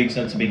in the league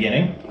since the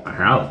beginning. I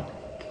have.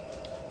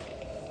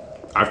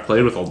 I've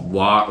played with a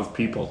lot of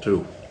people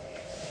too.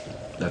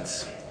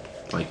 That's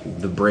like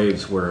the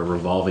Braves were a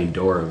revolving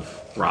door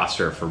of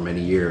roster for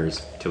many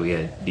years till we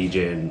had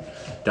DJ and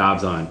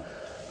Dobbs on.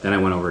 Then I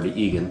went over to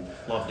Egan.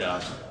 Love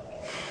Dobbs.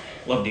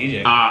 Love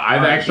DJ.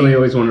 I've actually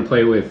always wanted to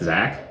play with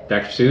Zach,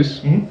 Dr.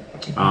 Seuss.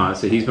 Mm-hmm.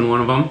 So he's been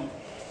one of them.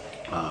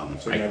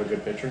 So you have a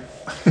good pitcher?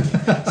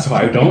 So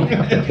I don't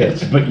have to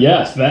pitch, but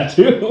yes, that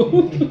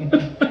too.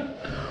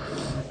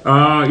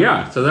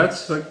 Yeah, so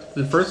that's like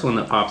the first one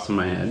that pops in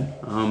my head.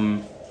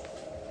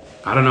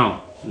 I don't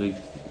know. Like,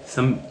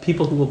 some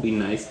people who will be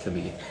nice to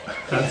me.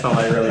 That's all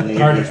I really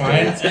need. Hard to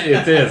find.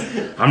 It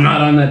is. I'm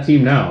not on that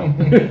team now.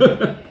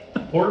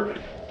 Pork.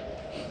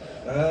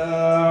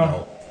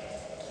 No.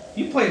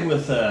 You played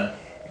with a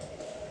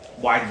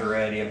wide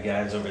variety of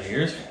guys over the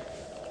years.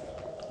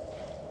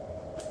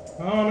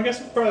 I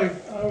guess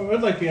I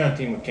would like to be on a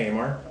team with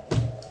Kmart.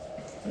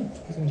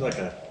 He seems like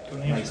a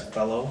nice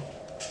fellow.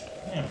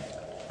 Yeah.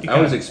 I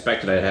always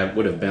expected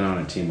would have been on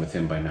a team with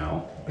him by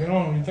now. You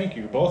know, you think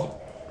you're both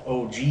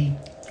OG.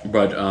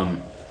 But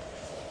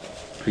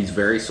he's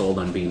very sold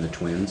on being the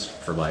Twins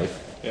for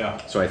life.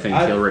 Yeah. So I think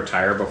I- he'll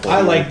retire before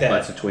I he like that.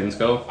 lets the Twins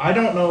go. I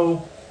don't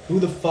know who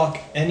the fuck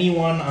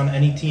anyone on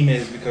any team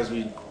is because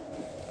we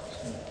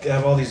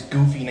have all these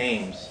goofy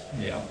names.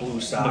 Yeah. Blue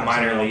Sox, The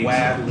minor and leagues.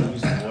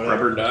 Wahoos, and whatever.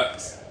 Rubber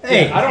Ducks.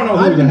 Hey, I don't know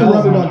who I've the been the hell's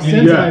rubber on duck any-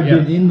 since Yeah, I've yeah.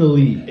 been in the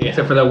league.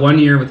 Except for that 1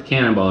 year with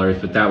Cannonballers,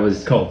 but that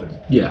was COVID.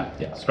 yeah,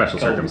 Yeah. special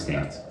COVID.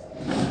 circumstance.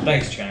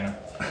 Thanks, China.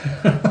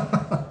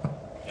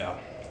 Yeah.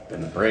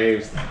 Been the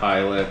Braves, the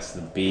Pilots,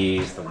 the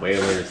Bees, the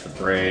Whalers, the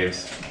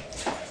Braves.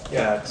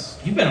 Yeah, it's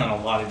You've been on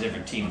a lot of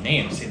different team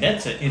names. See,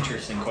 that's an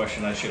interesting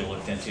question I should have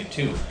looked into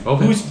too.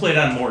 Okay. Who's played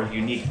on more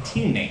unique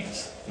team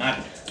names? Not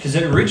because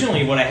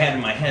originally what I had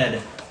in my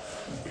head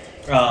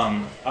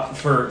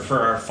for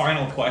our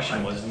final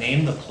question was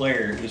name the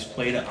player who's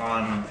played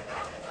on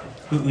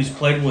who's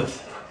played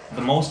with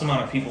the most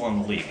amount of people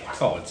in the league.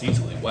 Oh, it's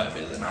easily Webb,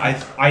 isn't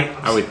it?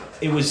 I would.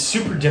 It was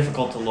super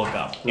difficult to look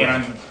up,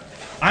 and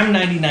I'm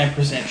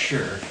 99%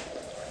 sure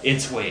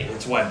it's Wade.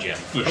 It's Webb Jim.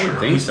 For I sure. would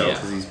think so Yeah.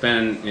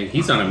 because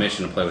he's on a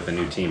mission to play with a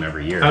new team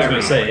every year. I was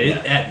going to say, Yeah.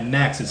 at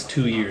max it's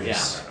 2 years.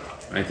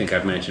 Yeah. I think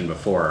I've mentioned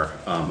before.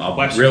 I'll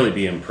Watch- really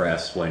be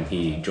impressed when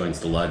he joins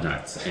the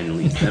Ludnuts and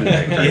leads them to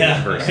victory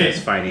Yeah. versus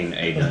finding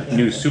a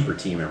new super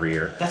team every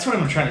year. That's what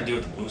I'm trying to do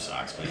with the Blue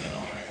Sox, but you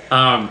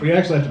know. We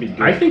actually have to be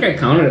good. I think I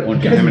counted it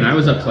one time, and I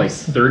was up to like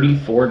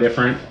 34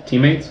 different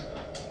teammates.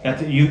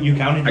 You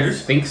counted I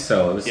yours? think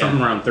so. It was Yeah.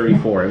 something around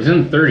 34. It was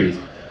in the 30s.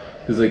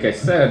 Because, like I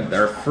said,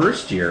 our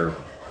first year,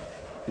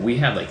 we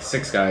had like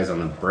 6 guys on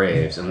the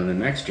Braves, and then the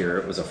next year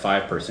it was a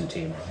 5-person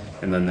team.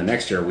 And then the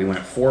next year we went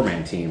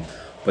 4-man team.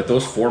 But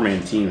those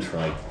 4-man teams for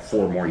like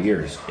 4 more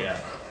years Yeah.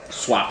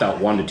 swapped out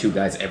 1 to 2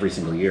 guys every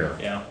single year.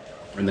 Yeah.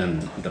 And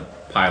then the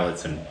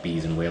Pilots and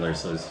Bees and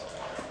Whalers, those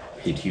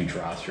had huge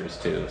rosters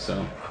too.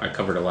 So I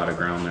covered a lot of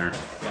ground there.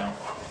 Yeah.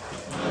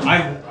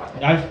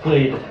 I've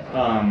played.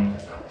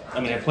 I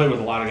mean, I played with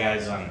a lot of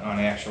guys on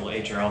actual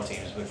HRL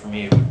teams, but for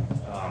me,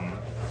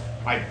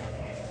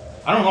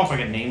 I don't know if I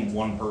could name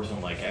one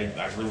person. Like I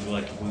really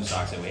like the Blue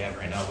Sox that we have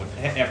right now.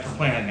 But after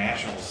playing at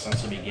nationals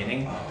since the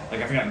beginning,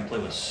 like I've gotten to play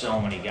with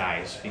so many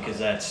guys because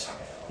that's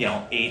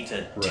 8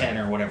 to 10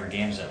 or whatever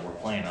games that we're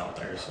playing out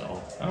there.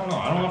 So I don't know.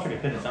 I don't know if I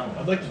could pin it down.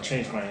 I'd like to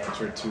change my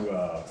answer to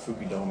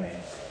Fukudome.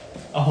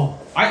 Oh,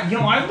 I'd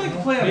like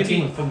to play on a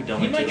team with Fukudome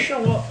He might too.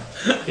 show up.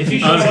 If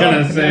you I was show gonna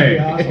up, say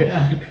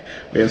Awesome.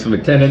 we have some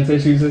attendance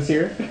issues this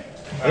year.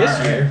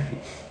 This year.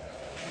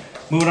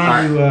 moving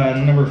on to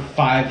number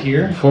 5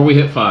 here. Before we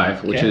hit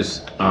 5, which Okay.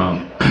 is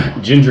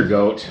ginger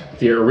goat,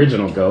 the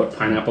original goat,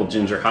 pineapple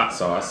ginger hot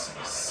sauce,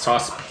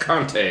 sauce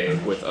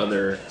picante with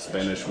other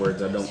Spanish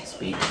words I don't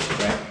speak.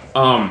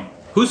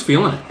 Who's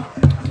feeling it?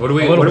 What do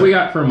we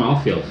got for a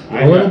mouthfeel?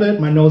 A little bit.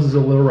 My nose is a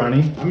little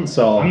runny.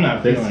 So I'm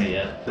not this, feeling it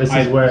yet. This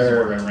I- is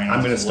where I ran I'm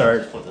out, going to so start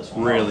let's put this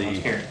one really. off.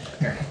 Here.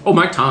 Oh,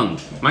 my tongue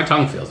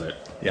feels it.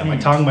 Yeah, my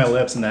tongue, my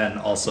lips, and then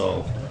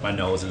also my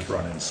nose is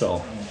running.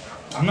 So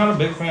I'm not a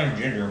big fan of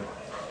ginger.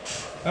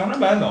 Oh, not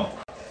bad though.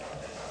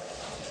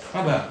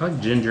 How about? I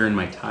like ginger in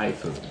my Thai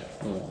food.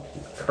 A little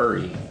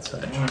curry and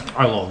such.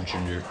 I love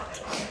ginger.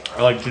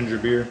 I like ginger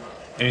beer.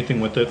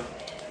 Anything with it,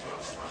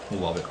 I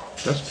love it.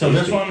 That's So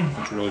this tasty. one,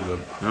 It's really good.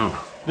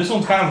 Oh. this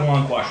one's kind of a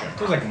long question. It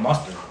tastes like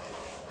mustard.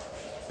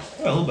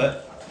 A little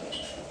bit.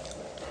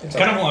 It's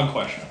kind of a long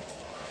question.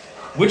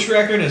 Which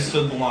record has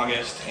stood the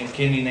longest, and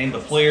can you name the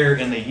player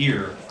and the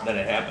year that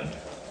it happened?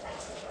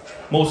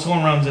 Most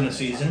home runs in a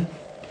season,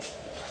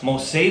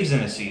 most saves in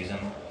a season,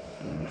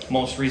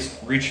 most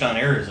reached on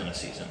errors in a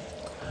season.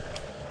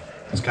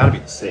 It's got to be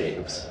the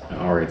Saves.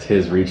 Or it's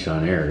his reach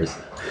on errors.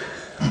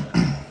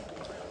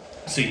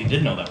 So you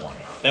did know that one.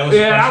 That was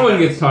Yeah, that the one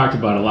question gets talked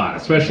about a lot,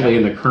 especially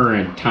in the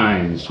current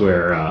times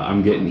where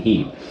I'm getting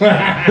heat. A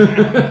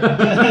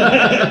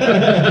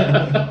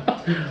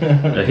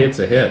hit's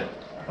a hit.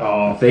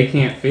 Oh, If they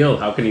can't field,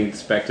 how can you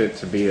expect it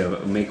to be a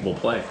makeable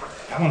play?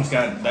 that one's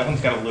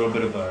got a little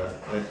bit of a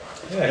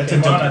that's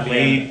a came on at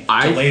the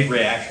delayed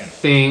reaction.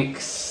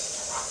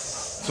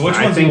 So which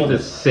I one's the think the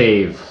oldest?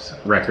 saves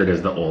record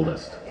is the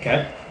oldest,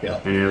 Okay.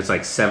 and it was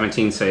like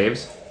 17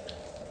 saves.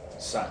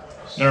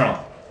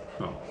 No.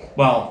 Oh.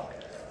 Well,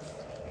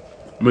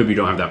 Maybe you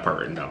don't have that part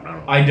written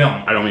down. I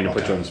don't. I don't mean to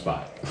put you on the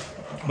spot.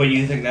 But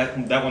you think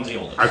that one's the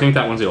oldest? I think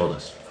that one's the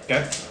oldest.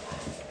 Okay.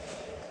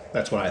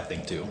 That's what I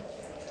think too.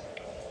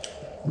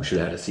 We should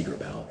add a secret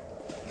ballot.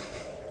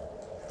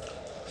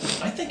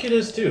 I think it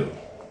is too.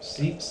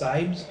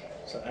 Sibes?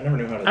 I never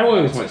knew how to. I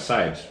always went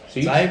Sibes.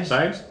 Sibes?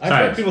 Sibes? I've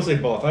heard Sibes. people say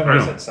both. I've I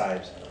always know.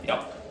 said Sibes.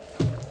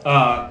 Yep.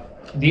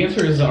 The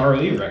answer is the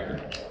ROE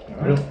record.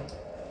 Really?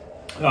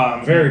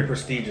 Very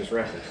prestigious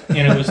record. And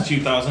it was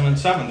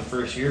 2007, the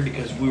first year,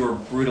 because we were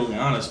brutally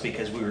honest,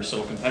 because we were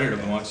so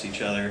competitive amongst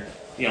each other.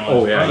 You know.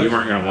 Oh as yeah, brothers. you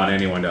weren't gonna want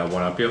anyone to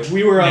one up you.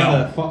 We were on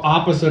No. the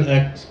opposite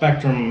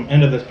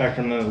end of the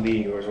spectrum of the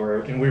league. It was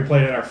where, and we were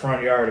playing in our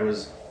front yard. It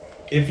was,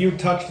 if you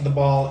touched the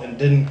ball and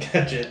didn't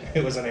catch it,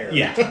 it was an error.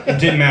 Yeah, it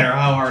didn't matter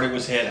how hard it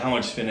was hit, how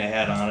much spin it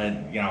had on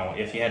it. You know,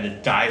 if you had to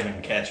dive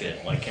and catch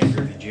it, like Ken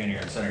Griffey Jr.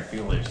 in center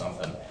field or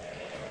something.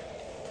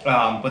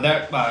 But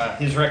that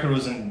his record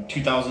was in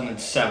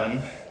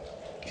 2007.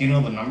 Do you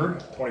know the number?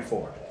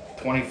 24.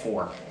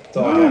 24. That's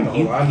all I got to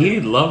hold on to. He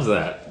loves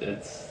that.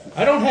 It's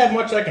I don't have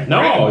much I can. brag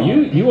no, about.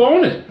 you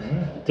own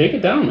it. Take it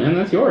down, man.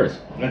 That's yours.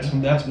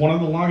 That's one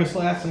of the longest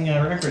lasting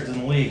records in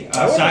the league. That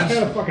one was Sibes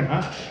kind of fucking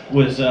hot.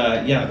 was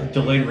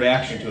delayed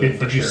reaction to it.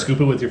 Did you scoop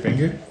it with your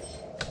finger?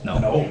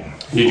 No.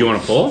 Did you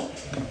want to pull?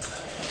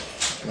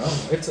 No.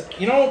 It's,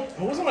 it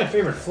wasn't my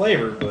favorite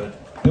flavor, but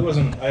it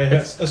wasn't. I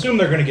assume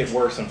they're going to get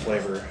worse in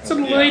flavor.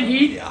 Some light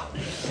heat. Yeah.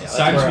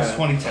 Sibes where was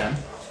I- 2010.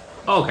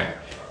 Okay.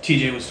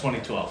 TJ was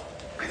 2012.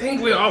 I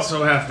think we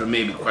also have to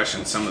maybe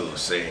question some of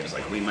those saves.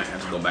 Like we might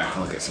have to go back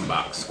and look at some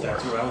box scores.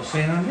 That's what I was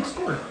saying on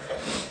Discord.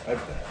 I,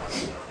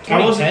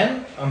 How was it?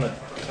 2010 on the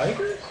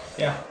Tigers?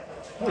 Yeah.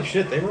 Holy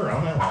shit, they were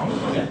around that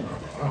long. Yeah.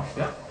 Wow.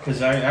 Yeah.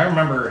 Because I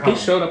remember how They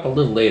showed up a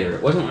little later.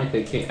 It wasn't like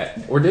they came,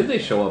 or did they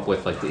show up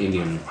with like the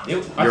Indian? I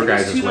Your think it was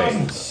guys' way.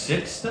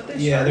 2006 that they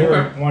Yeah,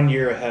 started. they were 1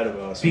 year ahead of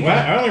us. Because-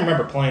 I only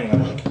remember playing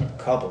them like a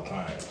couple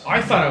times.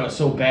 I thought it was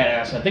so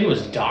badass. I think it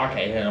was Doc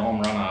I hit a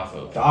home run off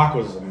of. Doc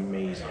was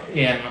amazing.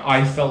 And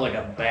I felt like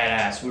a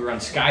badass. We were on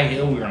Sky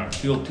Hill, we were on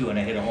Field 2, and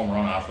I hit a home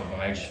run off of him.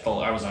 I just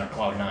felt I was on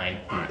cloud 9.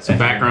 Alright, so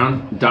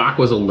background, Doc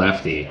was a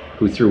lefty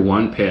who threw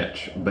one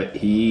pitch, but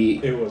he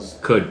It was.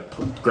 could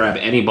grab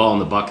any ball in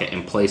the bucket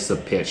and place the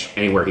pitch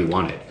anywhere he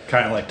wanted.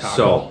 Kind of like Taco.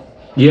 So,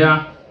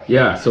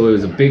 yeah, so it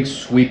was a big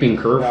sweeping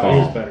No, he was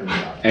curveball. better than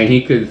Doc. And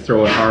he could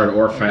throw it hard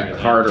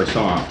or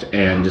soft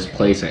and just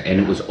place it. And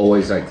it was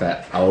always like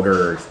that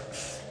outer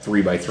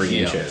 3 by 3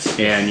 inches.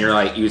 And you're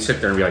like, you would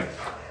sit there and be like,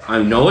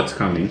 I know it's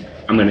coming.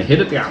 I'm going to hit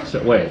it the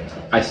opposite way.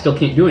 I still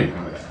can't do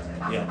anything with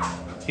it. Yeah.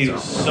 He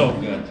was so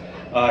good.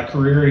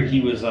 Career,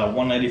 he was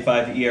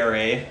 195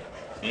 ERA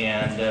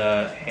and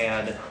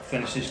had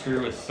finished his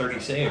career with 30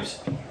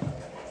 saves.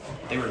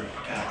 They were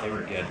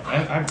good.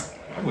 I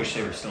wish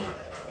they were still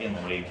in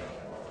the league.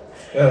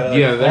 Yeah,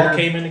 They all they're-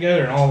 came in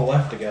together and all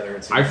left together.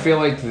 It seemed I like. feel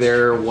like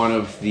they're one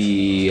of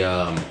the,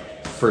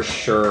 for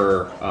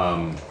sure,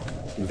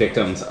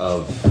 victims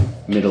of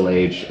middle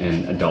age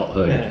and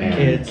adulthood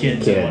and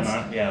Kids and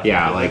whatnot. Yeah.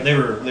 Yeah, like they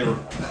were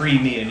pre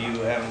me and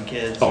you having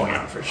kids. oh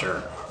yeah, for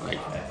sure.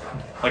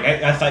 Like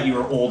I thought you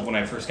were old when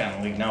I first got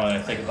in the league. Now that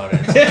I think about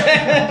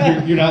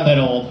it, you're not that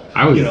old.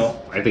 I was, You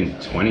know. I think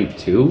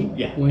 22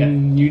 Yeah,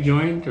 when you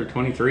joined, or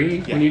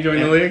 23 when you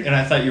joined the league. And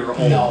I thought you were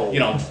old. No. You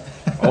know.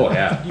 Oh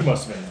yeah. You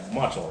must have been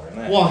much older than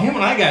that. Well, him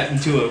and I got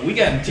into it. We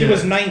got into he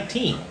was it.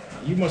 19.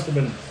 You must have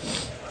been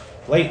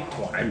late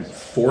 20s. I'm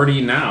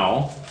 40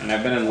 now, and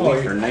I've been in the Oh,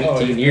 league for you- 19 oh,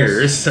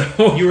 years.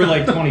 So You were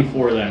like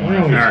 24 then. When I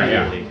All was right, in the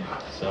yeah. league.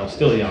 So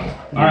still young. All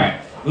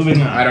right,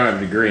 moving on. I don't have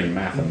a degree in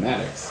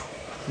mathematics.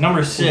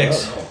 Number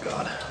 6. Oh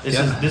God.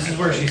 This is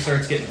where she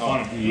starts getting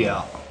fun.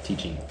 Yeah.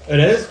 Teaching. It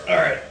is?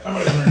 Alright.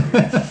 I'm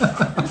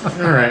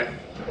gonna All right.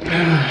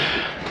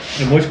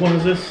 And which one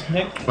is this,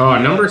 Nick?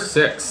 Number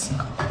 6.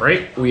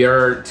 Right, we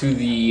are to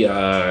the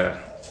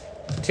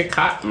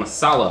Tikhat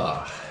Masala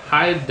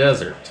High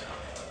Desert.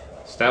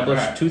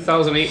 Established Alright.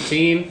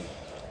 2018.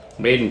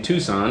 Made in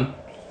Tucson.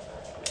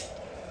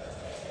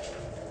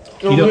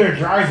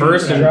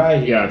 First Dry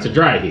heat. Yeah, it's a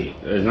dry heat.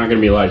 There's not going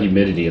to be a lot of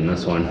humidity in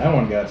this one. That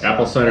one got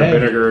Apple cider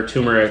vinegar,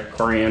 turmeric,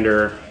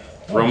 coriander,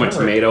 Roma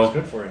tomato,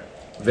 Good for you.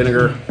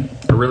 vinegar.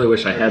 I really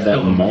wish I had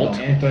that malt.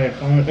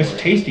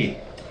 It's tasty.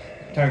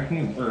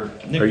 Tyler,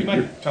 Nick, Are you you-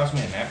 might toss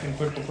me a napkin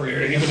quick before you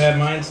I haven't had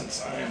mine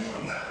since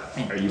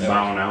I'm. Are you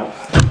bowing out?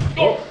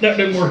 Oh, that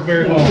didn't work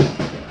very well.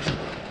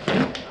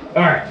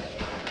 All right.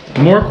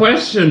 More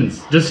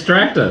questions.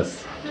 Distract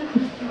us.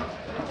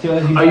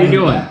 How you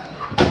doing?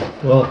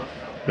 Well,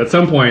 At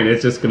some point,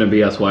 it's just going to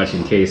be us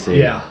watching Casey.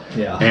 yeah.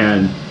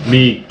 And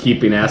me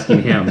keeping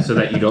asking him so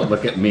that you don't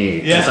look at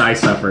me as I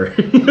suffer.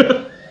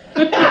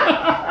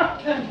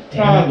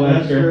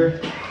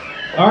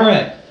 All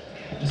right.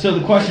 So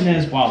the question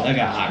is, wow, that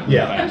got hot.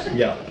 Real fast.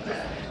 Yeah.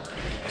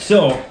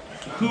 So,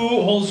 who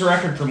holds the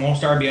record for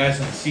most RBIs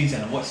in the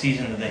season, and what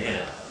season did they hit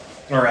it?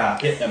 Or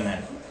hit them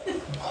in?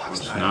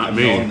 It's I've not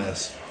me. known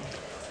this.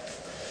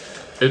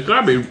 It's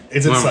got to be.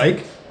 Is it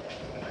Psych?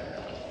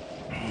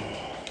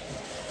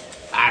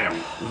 I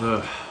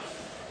don't.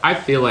 I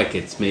feel like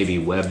it's maybe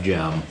Web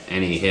Gem,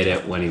 and he hit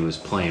it when he was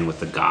playing with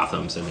the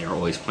Gothams, and they were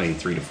always playing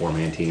 3 to 4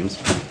 man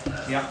teams.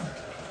 Yeah.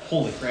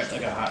 Holy crap, that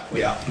got hot.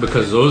 Yeah.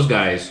 Because those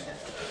guys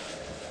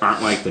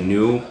aren't like the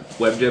new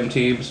Web Gem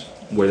teams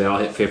where they all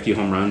hit 50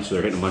 home runs, so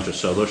they're hitting a bunch of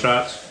solo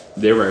shots.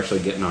 They were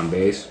actually getting on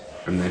base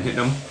and then hitting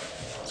them.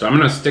 So I'm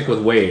gonna stick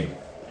with Wade,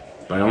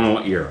 but I don't know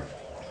what year.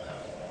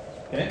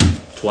 Okay.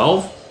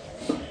 12?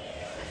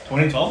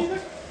 2012, you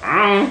think? I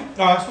don't know. Oh,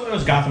 that's when it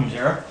was Gotham's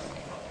era.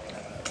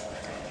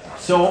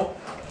 So,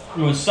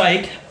 it was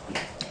Psych.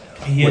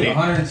 He hit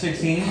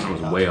 116 I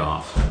was way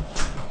off.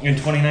 in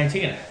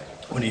 2019.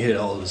 When he hit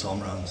all of his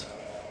home runs.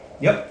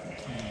 Yep.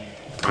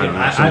 I don't,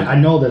 I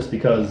know this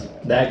because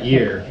that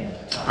year.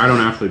 I don't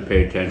actually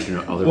pay attention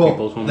to other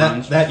people's home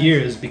runs. that year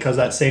is because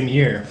that same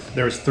year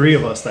there was 3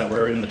 of us that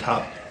were in the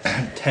top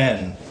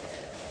 10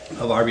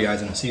 of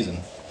RBIs in a season.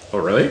 Oh,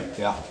 really?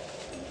 Yeah.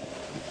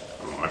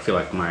 Oh, I feel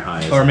like my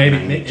high is Or maybe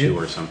 92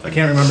 or something. I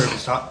can't remember if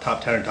it's top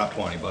 10 or top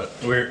 20, but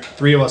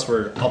 3 of us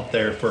were up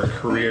there for a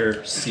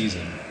career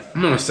season.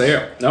 I'm gonna say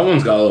it. That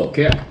one's got a little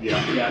kick.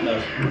 Yeah, it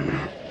does.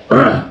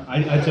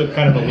 I took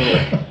kind of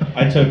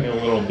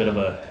a little bit of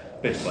a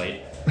bitch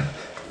bite.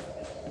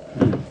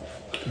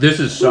 This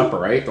is supper,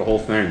 right? The whole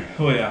thing.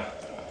 Oh yeah.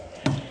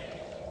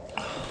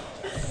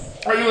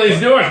 How are you ladies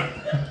doing?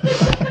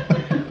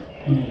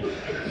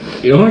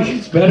 It only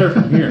gets better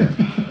from here.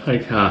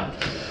 Like,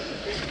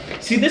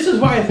 See, this is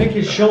why I think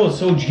his show is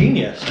so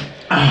genius.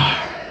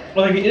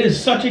 Like, it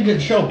is such a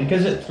good show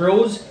because it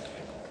throws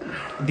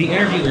the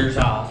interviewers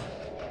off.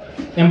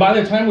 And by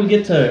the time we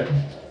get to,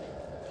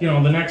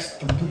 the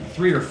next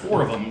 3 or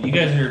 4 of them, you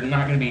guys are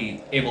not going to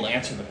be able to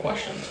answer the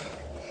questions.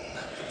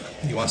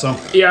 You want some?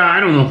 yeah, I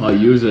don't know if I'll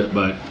use it,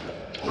 but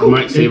I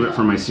might save it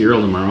for my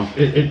cereal tomorrow.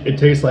 It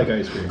tastes like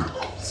ice cream.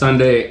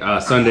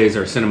 Sundays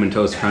are cinnamon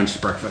toast crunch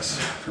breakfast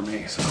for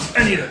me. So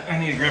I need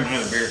to grab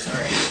another beer.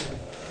 Sorry.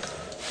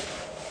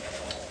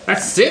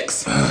 that's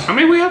 6. How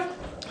many we have?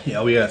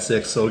 Yeah, we got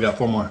 6, so we got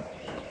 4 more.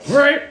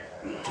 Right.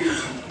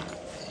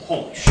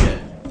 Holy shit!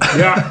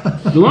 Yeah.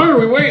 The longer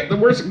we wait, the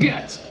worse it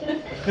gets.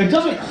 It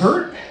doesn't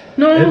hurt.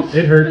 No,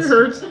 It hurts. It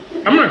hurts.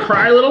 I'm gonna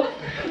cry a little.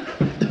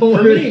 Don't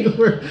worry,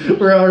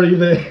 we're already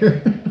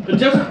there. It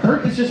doesn't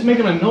hurt. It's just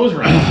making my nose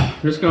run.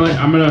 Just gonna.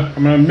 I'm gonna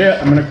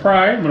admit. I'm gonna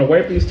cry. I'm gonna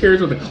wipe these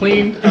tears with a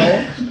clean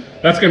towel.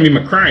 That's gonna be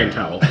my crying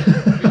towel.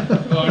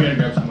 Oh, I gotta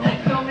grab some milk.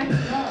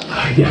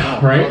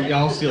 Yeah. Right. Yeah,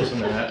 I'll steal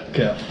some of that.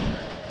 Okay.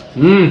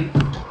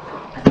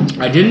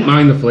 I didn't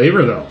mind the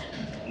flavor though.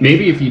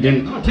 Maybe if you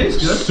didn't it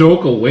tastes good.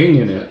 soak a wing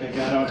in it,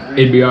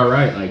 it'd be all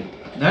right. Like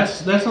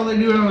That's how they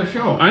do it on the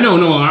show. I know,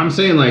 no, I'm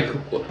saying like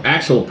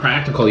actual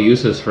practical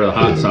uses for the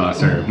hot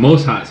sauce. Or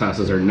most hot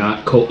sauces are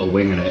not coat a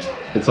wing in it.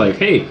 It's like,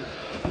 hey,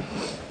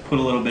 Put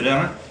a little bit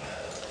on it.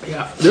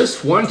 yeah,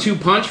 this 1-2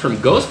 punch from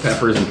Ghost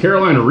Peppers and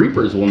Carolina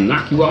Reapers will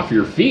knock you off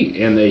your feet,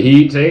 and the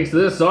heat takes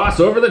this sauce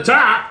over the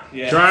top.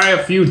 Yeah. Try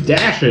a few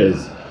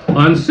dashes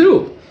on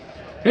soup,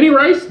 any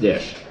rice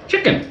dish,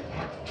 chicken,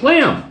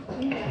 lamb.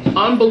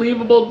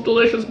 Unbelievable,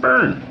 delicious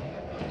burn.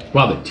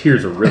 Wow, the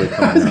tears are really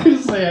coming out.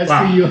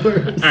 I see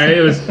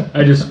yours.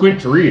 I just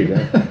squint to read.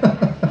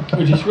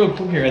 Just real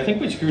quick here. I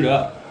think we screwed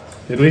up.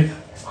 Did we?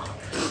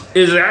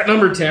 Is that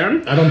number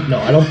 10? I don't know.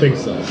 I don't think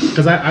so.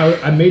 Because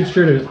I made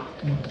sure to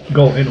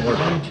go in order.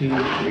 1, 2,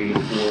 3,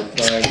 4,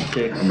 5, 6.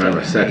 I'm gonna have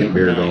a second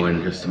beer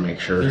going just to make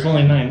sure. There's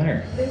only 9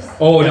 there.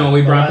 Oh no,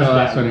 we brought the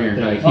last one here.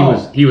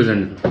 Like he was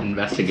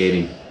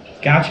investigating.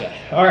 Gotcha.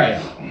 All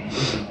right.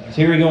 So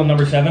here we go with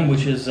number 7,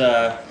 which is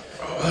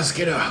Let's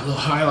get a little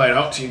highlight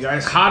out to you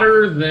guys.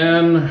 Hotter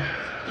than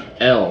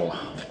L.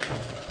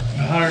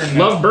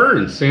 Love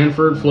Burns,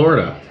 Sanford,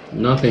 Florida.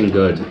 Nothing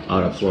good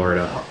out of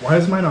Florida. Why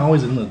is mine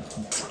always in the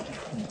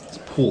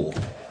pool?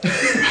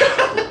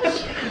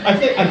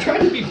 I tried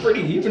to be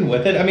pretty even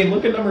with it. I mean,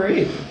 look at number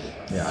 8.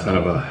 Yeah. Son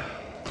of a.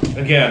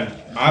 Again,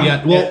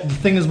 Yeah. Well, the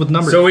thing is with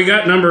number. So we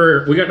got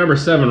number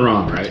 7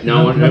 wrong, right?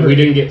 No, we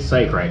didn't get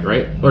psych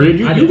right? Or did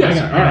you? I You got-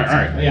 guys? I got- All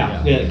right.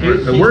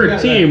 Yeah. We're a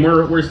team.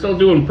 We're still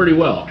doing pretty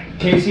well.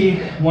 Casey,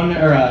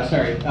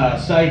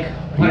 Psych,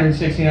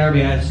 116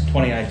 RBIs,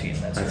 2019.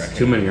 That's That's correct.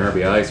 too many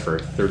RBIs for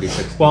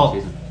 36. Well,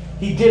 season.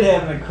 He did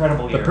have an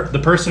incredible year. the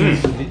person,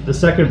 the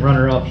second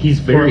runner-up, He's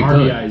very for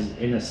good. RBIs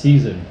in a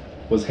season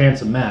was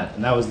Handsome Matt,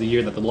 and that was the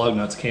year that the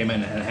Lugnuts came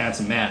in, and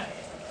Handsome Matt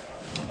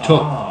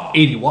took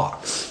 80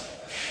 walks.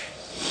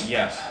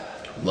 Yes.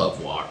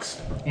 Love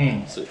walks.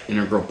 Mm. It's an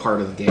integral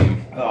part of the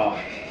game. Oh,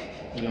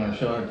 you want to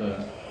show it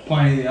to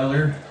Pliny the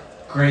Elder?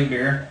 Great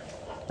beer.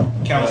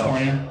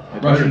 California.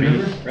 Russian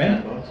River,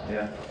 right?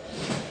 Yeah.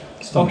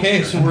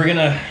 Okay, so we're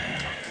gonna.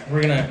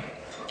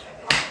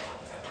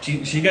 So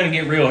you gotta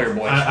get real here,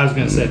 boys. I was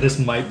gonna say this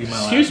might be my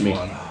Excuse last me.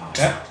 one.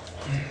 Okay.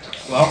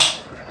 Well,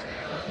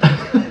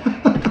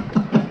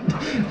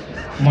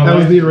 That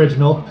was the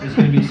original. is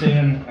gonna be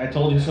saying "I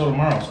told you so"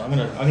 tomorrow, so I'm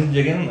gonna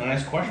dig in the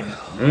next question.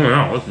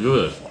 Yeah, let's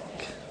do this.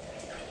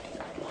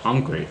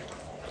 Hungry.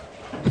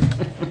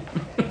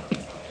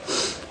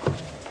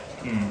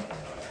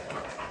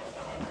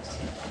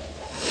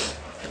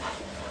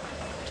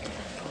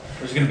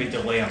 There's gonna be a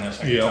delay on this.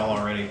 I can Yeah. tell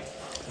already.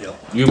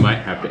 You might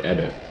have to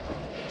edit.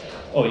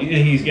 Oh,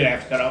 he's gonna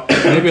have to cut out.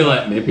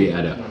 Maybe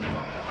edit.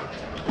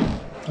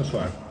 That's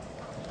fine.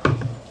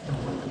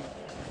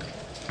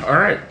 All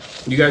right.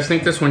 You guys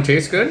think this one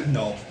tastes good?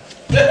 No.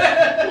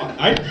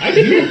 I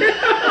do.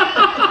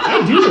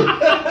 I do.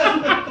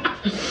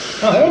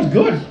 Oh, that was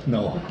good.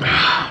 No.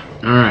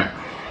 All right.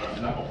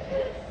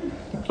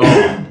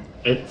 Oh,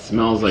 it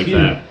smells like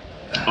that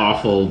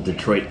awful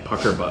Detroit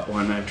pucker butt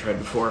one I've tried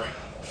before.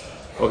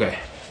 Okay.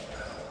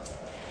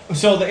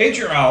 So the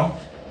HRL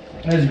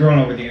has grown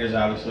over the years,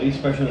 obviously,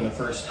 especially in the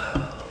first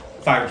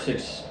 5 or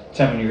 6,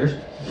 7 years.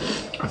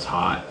 That's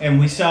hot. And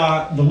we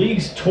saw the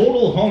league's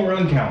total home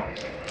run count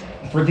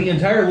for the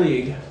entire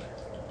league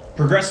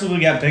progressively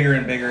got bigger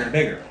and bigger and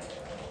bigger.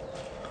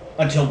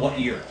 Until what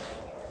year?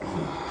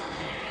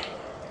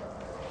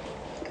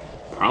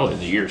 Probably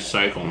the year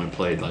cycle only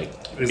played like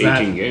Is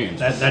 18 games.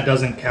 That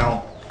doesn't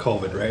count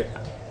COVID, right?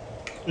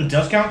 It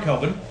does count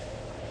COVID.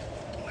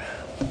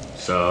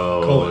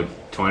 So COVID.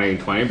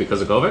 2020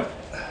 because of COVID?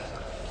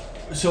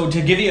 So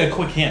to give you a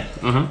quick hint,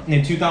 Uh-huh.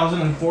 in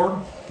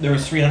 2004, there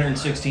was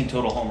 316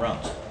 total home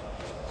runs.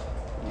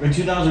 In I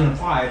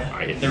 2005,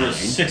 hit there was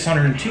 9.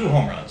 602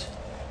 home runs.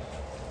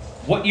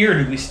 What year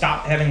did we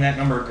stop having that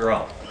number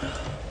grow?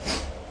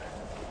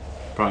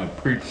 Probably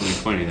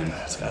pre-2020 then.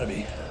 That's gotta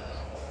be.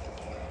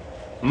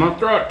 I'm gonna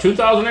throw it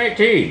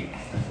 2018.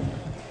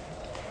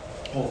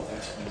 Oh,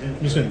 that's I'm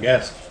just gonna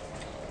guess.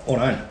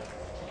 09.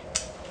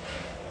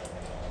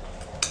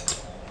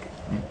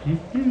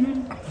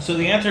 So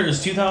the answer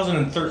is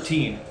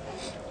 2013.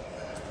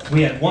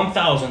 We had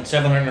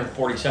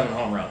 1,747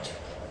 home runs.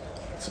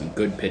 Some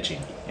good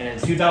pitching. And in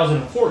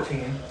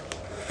 2014,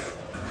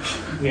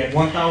 we had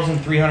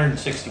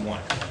 1,361.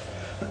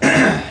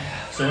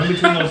 So in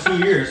between those 2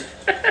 years,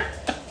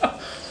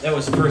 that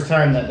was the first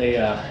time that they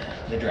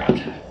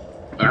dropped.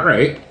 All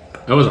right.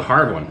 That was a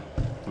hard one.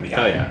 Let me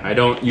tell you. I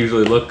don't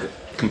usually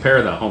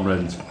compare the home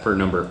runs per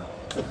number.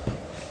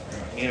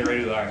 Neither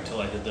do I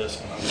until I did this.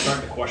 And I'm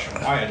starting to question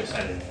why I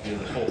decided to do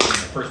this whole thing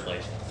in the first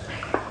place.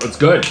 It's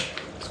good.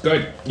 It's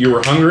good. You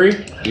were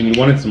hungry and you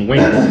wanted some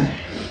wings.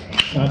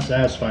 Not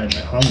satisfying my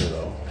hunger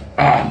though.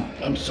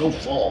 I'm so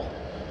full.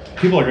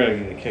 People are going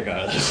to get a kick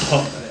out of this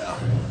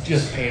stuff.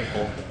 Just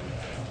painful.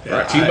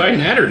 Brought to you by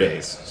Natter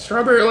Days.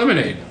 Strawberry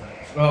lemonade.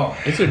 Oh,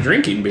 It's a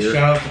drinking beer.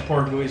 shout out to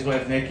poor Bouy's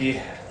wife, Nikki,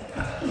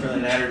 for the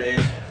Natter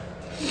Days.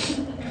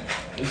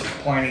 This is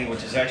Pliny,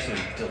 which is actually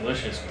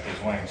delicious with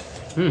these wings.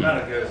 Not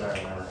as good as I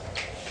remember.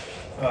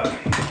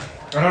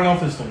 I don't know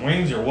if it's the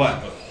wings or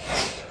what, but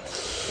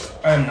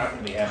I'm not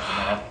going to be happy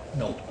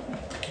now. Nope.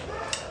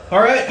 All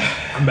right.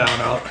 I'm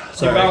bowing out.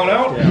 You're bowing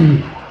out?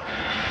 Yeah.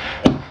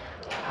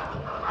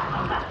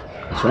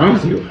 What's wrong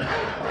with you?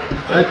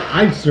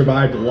 I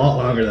survived a lot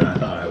longer than I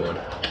thought I would.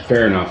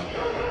 Fair enough.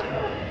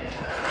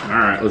 All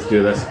right, let's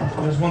do this.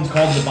 This one's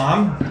called The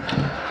Bomb.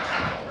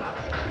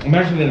 I'm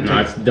actually going to No,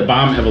 take it's the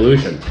bomb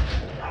evolution.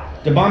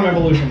 The Bomb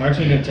Evolution. I'm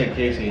actually going to take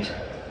Casey's.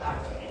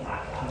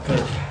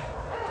 Because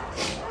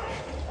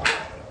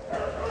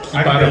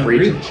Keep out of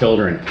reach of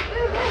children.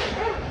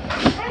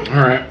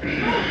 All right.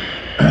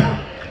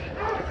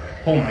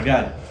 oh my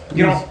god.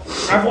 You know,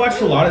 I've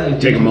watched a lot of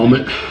these Take a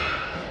moment.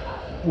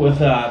 with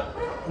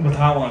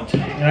Hot Ones,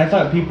 and I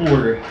thought people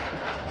were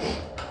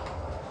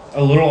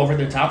a little over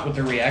the top with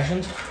their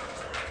reactions.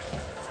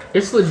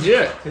 It's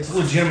legit. It's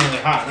legitimately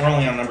hot. We're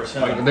only on number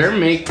 7. Like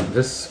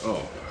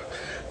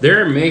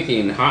they're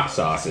making hot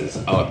sauces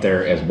out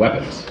there as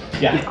weapons.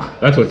 Yeah.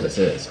 That's what this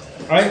is.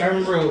 I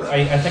remember,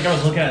 I think I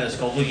was looking at the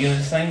Scoville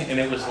units thing, and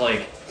it was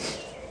like,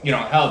 you know,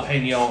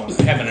 jalapeno and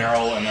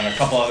habanero, and then a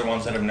couple other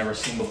ones that I've never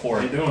seen before.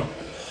 How you doing?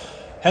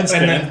 And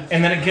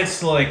then it gets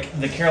to like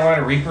the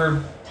Carolina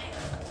Reaper,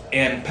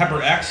 and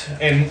Pepper X.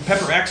 And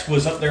Pepper X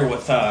was up there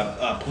with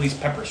police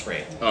pepper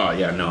spray. Oh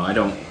yeah, no, I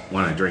don't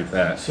want to drink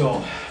that.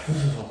 So this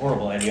is a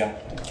horrible idea.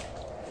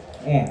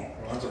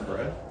 Want some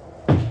bread?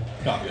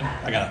 No, I'm good.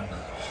 I got it.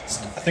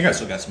 I think I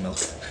still got some milk.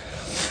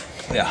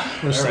 Yeah.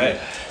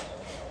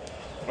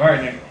 All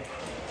right, Nick.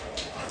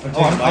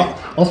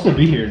 I'll still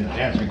be here and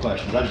answering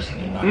questions. I just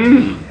need not.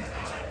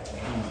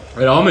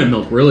 That almond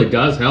milk really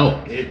does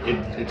help.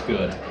 It's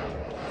good.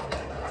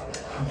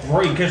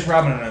 Before you kiss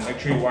Robin and make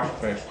sure you wash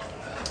your face.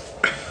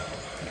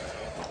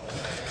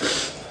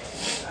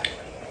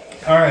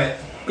 All right.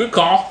 Good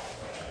call.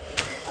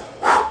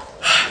 All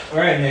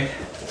right, Nick.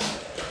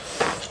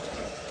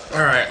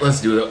 All right, let's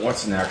do it.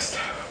 What's next?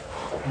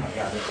 Oh my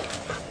God.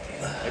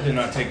 I did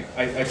not take.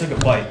 I took a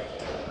bite.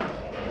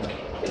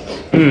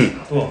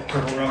 Oh,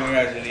 careful rubbing your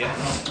eyes, idiot.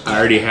 I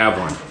already have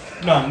one.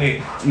 Not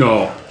me.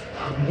 No.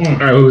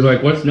 I was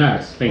like, what's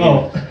next? Thinking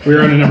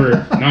we're on to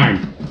number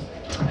 9.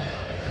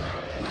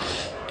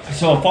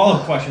 So a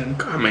follow-up question,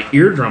 God, my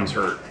eardrums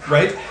hurt.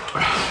 right?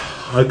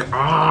 Like,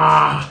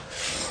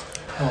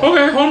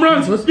 Okay, home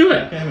runs. Let's do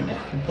it.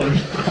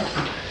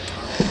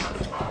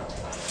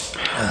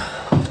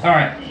 All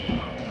right.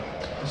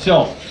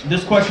 So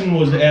this question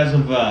was as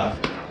of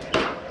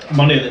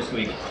Monday this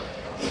week. A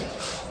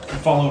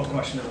follow-up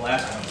question to the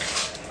last one.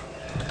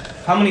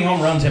 How many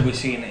home runs have we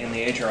seen in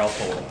the HRL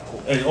total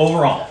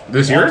overall?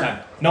 This All year? time.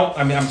 No,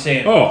 I'm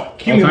saying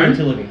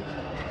cumulatively.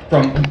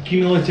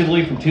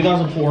 Cumulatively from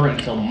 2004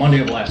 until Monday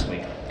of last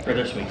week or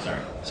this week. Sorry.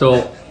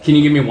 So, can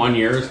you give me 1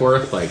 year's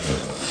worth? Like,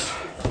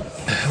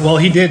 Well,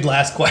 he did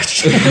last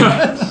question.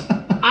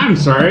 I'm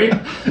sorry,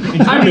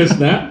 I missed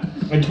that.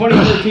 In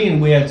 2013,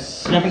 we had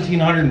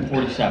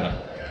 1,747.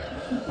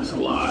 That's a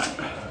lot.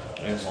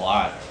 It was a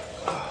lot.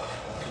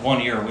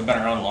 1 year. We've been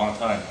around a long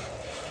time.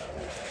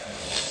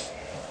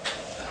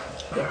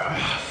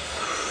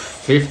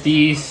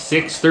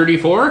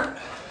 5634.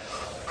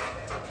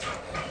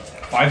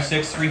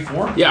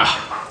 5634. Yeah.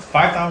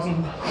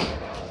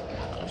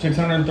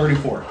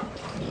 5,634.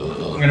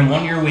 And in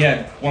 1 year, we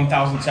had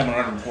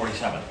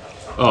 1,747.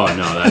 Oh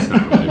no, that's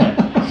not good.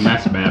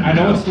 That's bad. I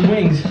know math. it's the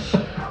wings.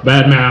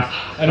 Bad math.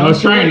 I know was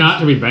it's the trying wings. not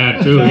to be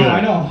bad too. No, yeah.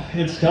 I know.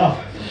 It's tough.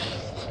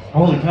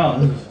 Holy cow.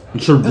 This is,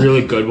 It's a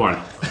really good one.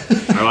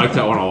 I like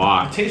that one a it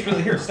lot. tastes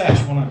really here. Stache.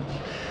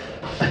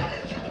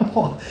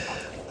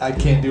 I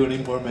can't do it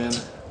anymore, man.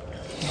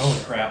 Holy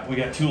crap. We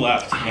got 2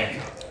 left, Nick.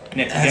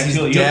 Nick, you As got he's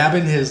 2.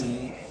 dabbing his. Dude,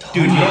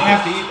 you don't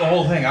have to eat the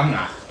whole thing. I'm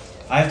not.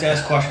 I have to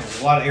ask questions.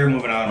 There's a lot of air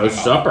moving out of my It's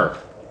mouth. supper.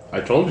 I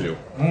told you.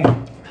 I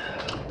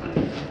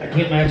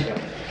can't match it.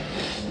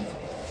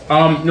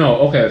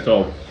 No. Okay.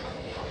 So,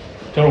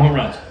 Total home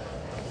runs.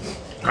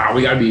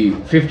 we gotta be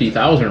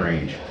 50,000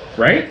 range,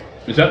 right?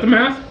 Is that the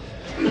math?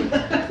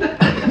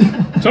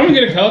 Someone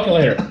get a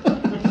calculator.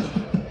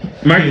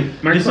 My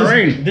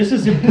brain. This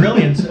is the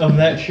brilliance of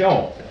that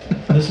show.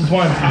 This is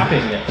why I'm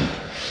copying it.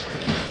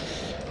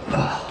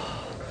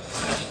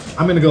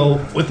 I'm gonna go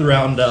with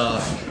around.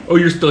 Oh,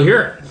 you're still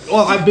here.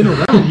 Well, I've been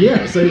around,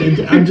 yes.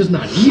 I'm just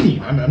not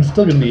eating. I'm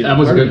still gonna be. That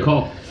was a part of good it.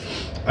 call.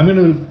 I'm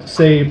gonna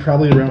say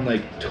probably around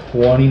like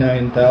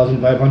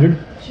 29,500.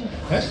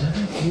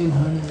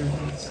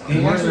 The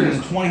answer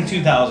is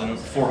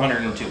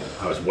 22,402.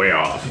 I was way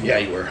off. Yeah,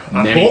 you were.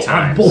 Many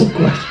times. On both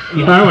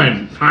questions. I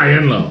went high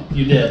and low.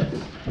 You did.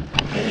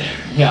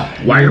 Yeah.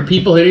 Why are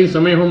people hitting so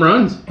many home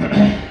runs?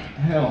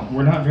 Hell,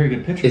 we're not very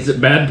good pitchers. Is it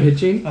bad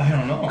pitching? I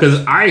don't know.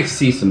 Because I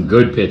see some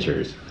good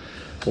pitchers,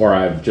 or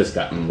I've just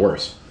gotten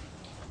worse.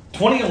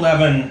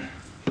 2011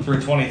 through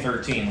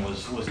 2013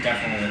 was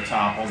definitely the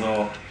top,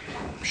 although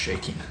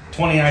Shaking.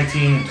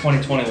 2019 and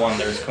 2021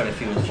 there's quite a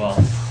few as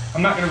well.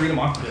 I'm not going to read them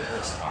off the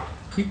list.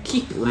 You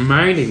keep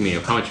reminding me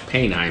of how much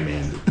pain I'm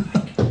in.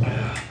 Oh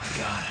my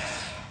God.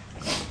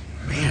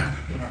 Man,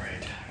 All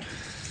right.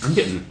 I'm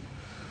getting.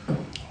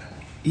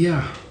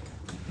 Yeah.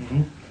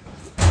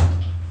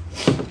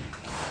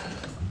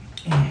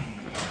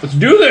 Let's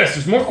do this.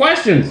 There's more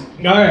questions.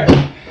 All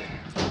right.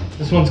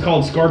 This one's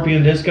called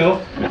Scorpion Disco.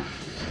 All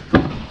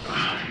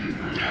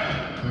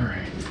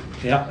right.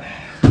 Yep.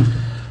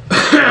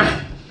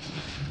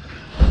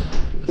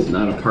 It's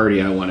not a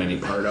party I want any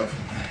part of.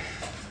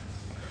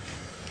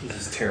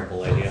 This is a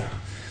terrible idea.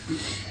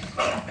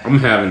 I'm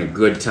having a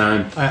good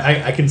time.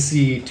 I can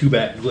see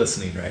Two-Bat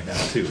glistening right now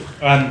too.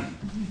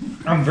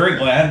 I'm very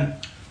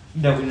glad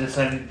that we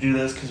decided to do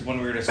this because when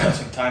we were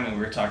discussing timing, we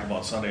were talking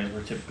about Sundays.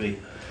 We're typically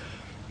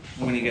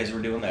when you guys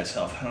were doing that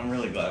stuff, and I'm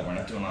really glad we're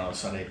not doing it on a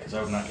Sunday because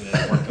I would not get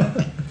any work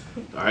done.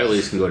 I at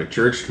least can go to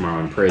church tomorrow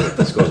and pray that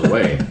this goes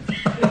away.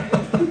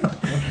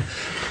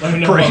 Let me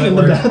know Praying how in that the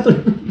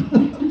works.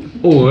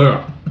 bathroom. Oh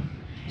yeah.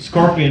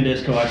 Scorpion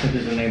Disco, I think,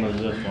 is the name of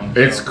this one.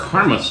 It's So,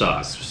 Karma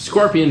Sauce,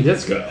 Scorpion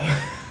Disco.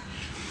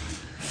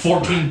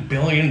 14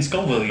 billion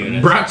Scoville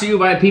units. Brought to you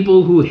by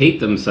people who hate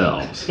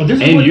themselves. But this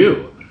is And what-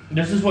 you.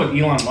 This is what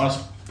Elon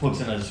Musk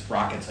puts in his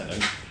rockets, I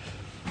think.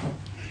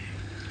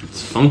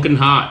 It's funkin'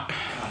 hot. God,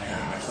 I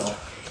hate myself.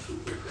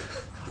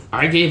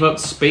 I gave up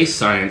space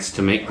science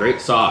to make great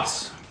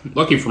sauce.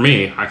 Lucky for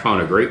me, I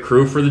found a great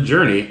crew for the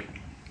journey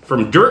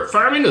From dirt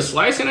farming to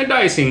slicing and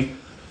dicing.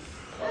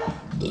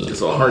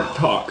 It's a hard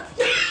talk.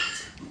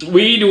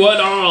 We do it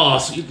all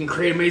so you can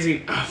create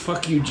amazing...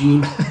 fuck you,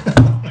 Gene.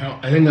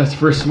 I think that's the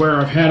first swear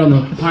I've had on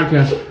the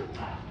podcast.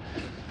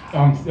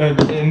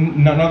 And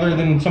none other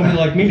than somebody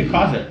like me to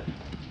cause it.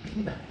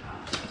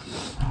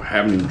 I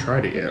haven't even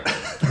tried it yet.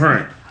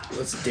 Alright,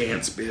 let's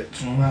dance, bitch.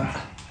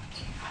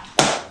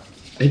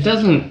 It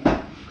doesn't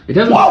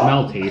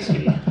smell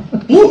tasty.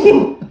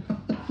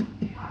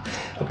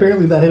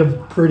 Apparently that hit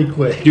him pretty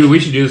quick. Dude, we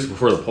should do this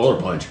before the polar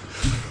plunge.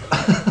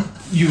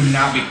 You would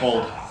not be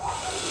cold.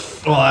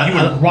 Well,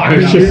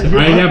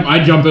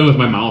 I jump in with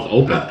my mouth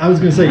open. I was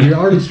going to say, you're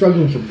already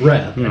struggling for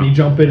breath, and you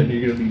jump in and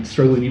you're going to be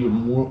struggling even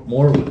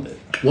more with it.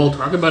 Well,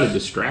 talk about a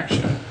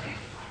distraction.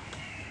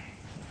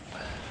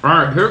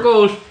 Alright, here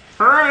goes.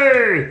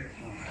 Hooray!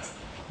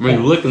 I'm gonna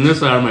be licking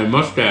this out of my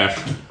mustache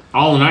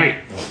all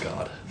night. Oh,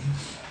 God.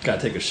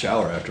 Gotta take a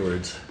shower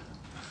afterwards.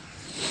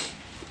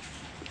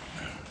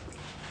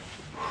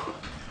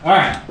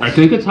 Alright. I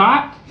think it's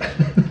hot,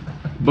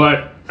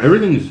 but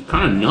everything's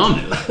kind of numb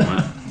at this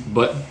point.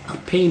 But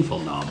painful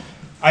numb.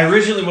 I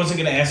originally wasn't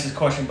going to ask this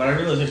question, but I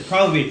realized it'd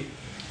probably be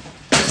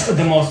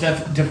the most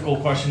difficult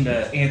question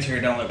to answer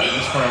down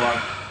this far along.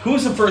 Who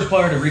was the first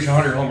player to reach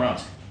 100 home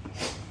runs?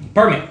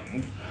 Pardon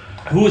me.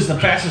 Who was the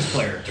fastest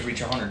player to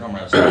reach 100 home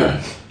runs?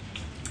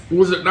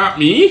 Was it not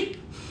me?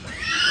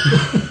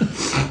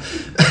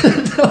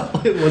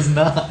 No, it was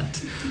not.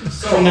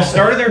 From the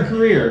start of their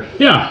career.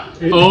 Yeah.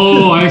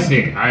 Oh, I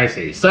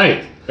see.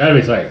 Psych. Gotta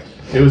be Psych.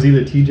 It was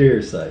either TJ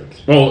or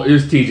Psych. Oh, it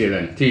was TJ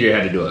then. TJ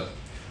had to do it.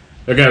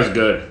 That guy was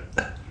good.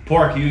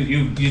 Pork,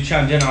 you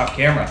chimed in off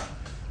camera.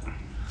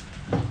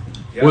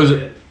 Yeah,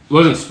 Wasn't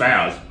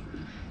Spaz.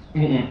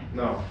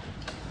 No.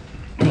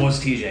 It was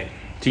TJ.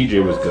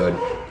 TJ was good.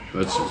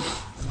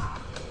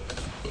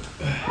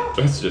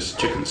 That's just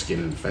chicken skin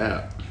and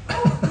fat.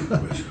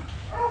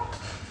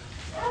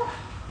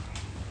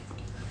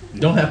 You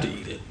don't have to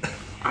eat it.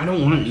 I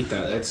don't want to eat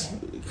that. That's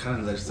kind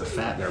of there's the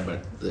fat there,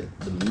 but the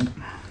meat.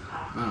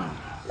 Oh.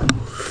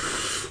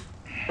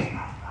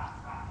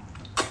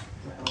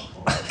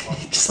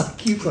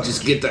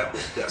 Just get that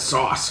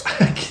sauce.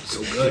 It's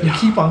so good. You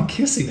keep on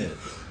kissing it.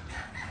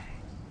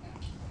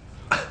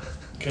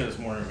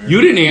 You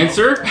didn't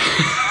answer.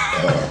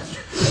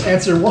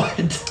 Answer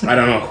what? I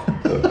don't know.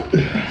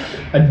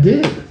 I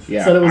did.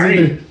 Yeah, Said it was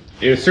either.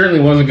 It certainly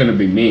wasn't going to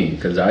be me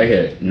because I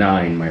hit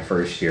 9 my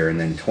first year and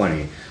then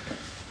 20.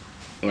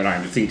 But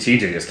I think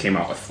TJ just came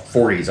out with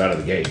 40s out of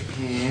the gate.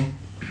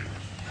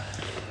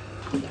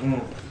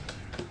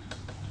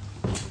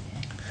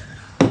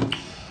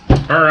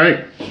 All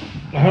right.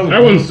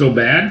 That wasn't so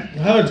bad.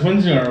 How are the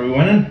Twins doing? Are we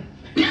winning?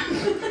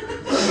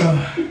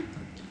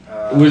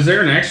 Was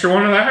there an extra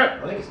one of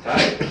that? I think it's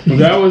tied.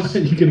 That was.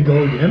 You gonna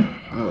go again?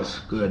 That was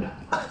good.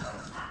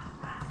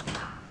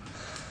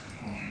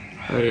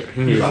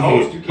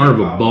 Part of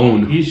a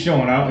bone. He's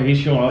showing out. He's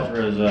showing up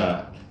for his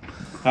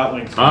hot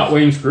wings. Hot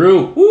wings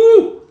crew.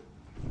 Woo!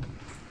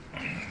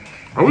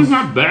 That was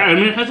not bad. I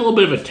mean, it has a little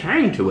bit of a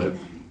tang to it.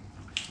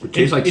 It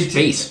tastes like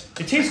space.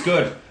 It tastes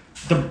good.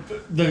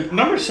 The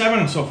number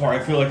 7 so far, I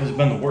feel like, has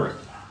been the worst.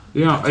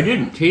 Yeah, I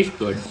didn't taste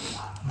good.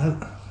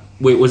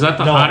 Wait, was that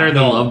the hotter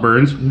than Love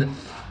Burns?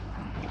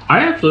 I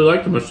actually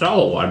liked the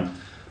Masala one.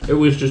 It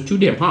was just too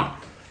damn hot.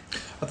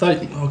 I thought.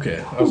 Okay,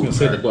 I was gonna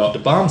say the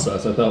bomb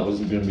sauce. I thought was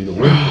gonna be the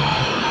worst.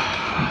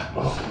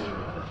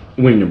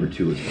 Wing number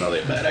 2 is probably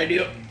a bad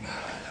idea.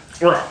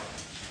 Yeah,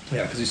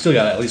 because you still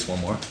got at least one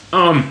more.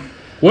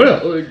 What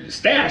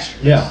Stache?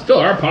 Yeah. Still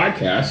our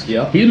podcast.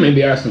 Yeah. He's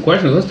maybe asking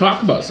questions. Let's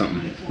talk about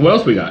something. What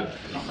else we got?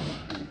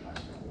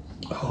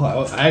 Oh, I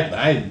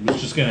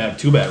was just gonna have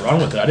 2-bat run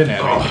with it. I didn't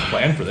have anything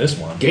planned for this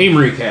one. Game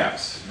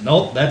recaps.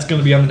 Nope, that's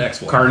gonna be on the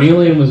next one.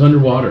 Carnelian was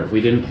underwater. We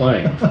didn't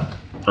play.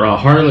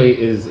 Harley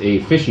is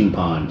a fishing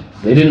pond.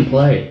 They didn't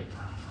play.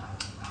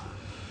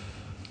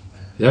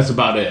 That's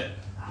about it.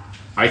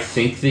 I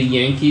think the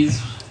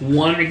Yankees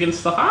won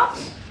against the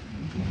Hops.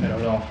 I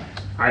don't know.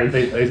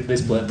 They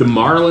split. The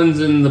Marlins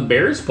and the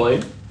Bears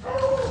played.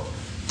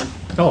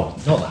 Oh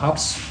no, the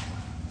Hops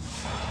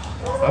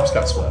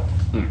got split.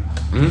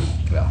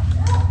 Mm-hmm. Yeah.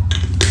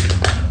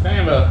 Can I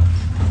have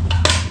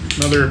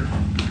another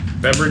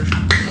beverage?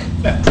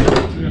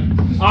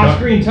 Yeah.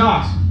 Off-screen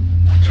toss.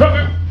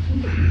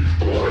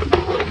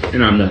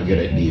 And I'm not good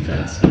at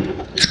defense.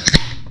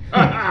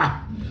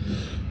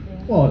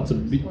 Well, it's a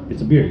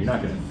beer. You're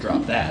not gonna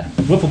drop that.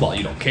 Wiffle ball,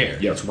 you don't care.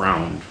 Yeah, it's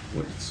round.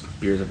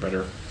 Beers are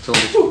better. So,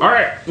 all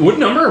right, what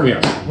number are we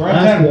on? We're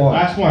on 10.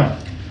 Last one.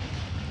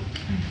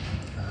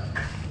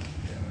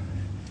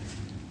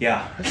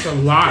 Yeah. That's a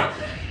lot.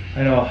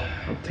 I know.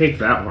 I'll take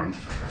that one.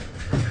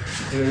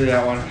 Do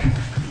that one.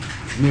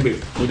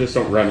 Maybe we just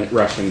don't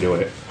rush into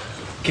it.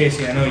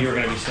 Casey, I know you were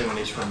going to be saving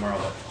these for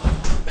tomorrow,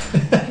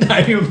 but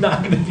I am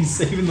not going to be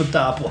saving the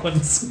top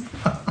ones.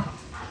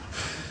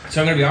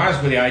 so I'm going to be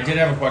honest with you. I did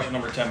have a question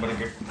number 10, but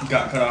it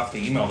got cut off the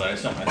email that I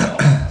sent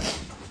myself.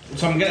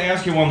 So I'm going to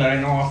ask you one that I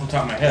know off the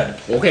top of my head.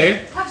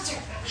 Okay.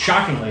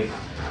 Shockingly,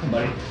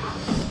 buddy.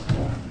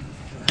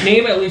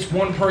 Name at least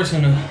one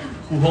person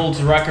Who holds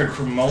the record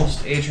for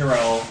most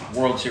HRL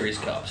World Series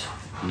Cups?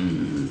 I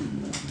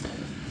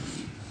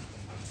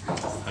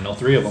know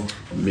 3 of them.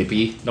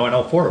 Maybe. No, I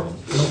know 4 of them.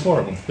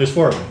 There's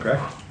 4 of them,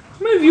 correct? How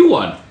many have you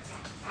won?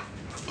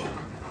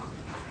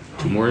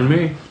 2 more than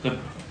me.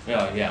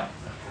 Yeah.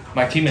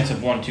 My teammates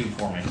have won 2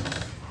 for me.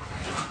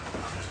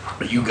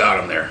 But you got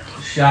them there.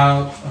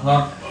 Shout,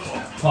 Huck,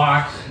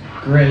 Fox,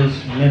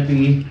 Grizz,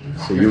 Nippy,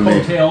 So your you may-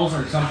 coattails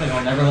or something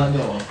I'll never let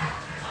go of.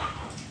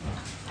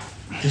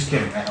 Just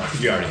kidding.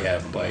 You already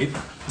have a bite.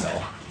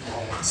 No.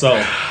 So,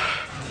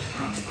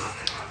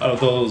 out of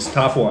those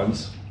top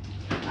ones,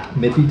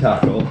 Mippy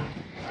Taco,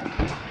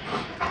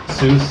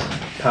 Seuss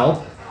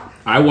Palp.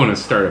 I want to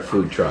start a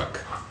food truck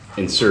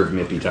and serve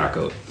Mippy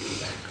Taco.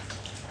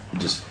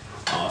 Just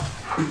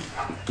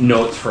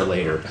notes for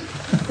later.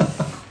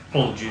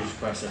 Oh, Jesus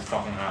Christ, that's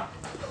fucking hot.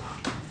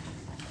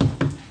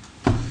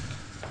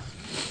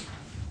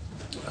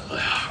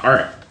 All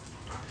right.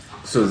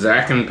 So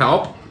Zach and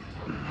Palp.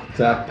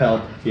 Zach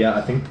Palp. Yeah,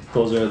 I think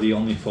those are the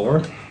only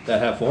 4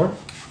 that have 4.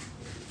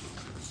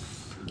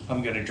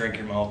 I'm gonna drink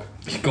your milk.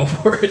 Go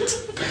for it.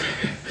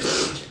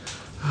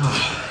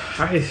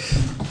 I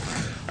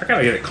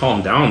gotta get it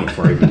calmed down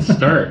before I even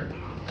start.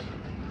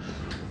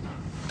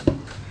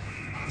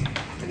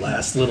 The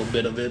last little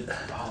bit of it.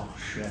 Oh,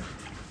 shit.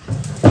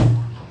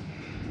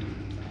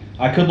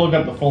 I could look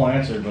up the full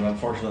answer, but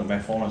unfortunately my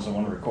phone is the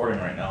one recording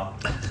right now.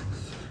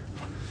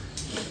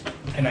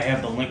 And I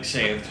have the link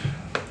saved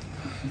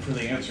for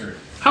the answer.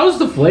 How's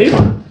the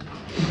flavor?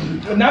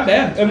 Not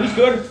bad. It was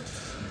good.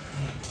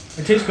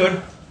 It tastes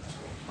good.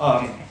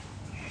 I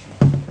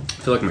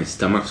feel like my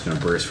stomach's gonna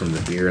burst from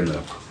the beer and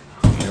the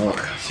milk.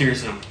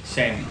 Seriously,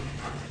 same.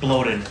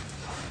 Bloated.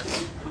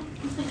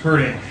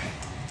 Hurting.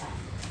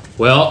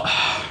 Well,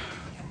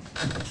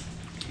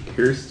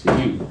 here's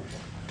to you.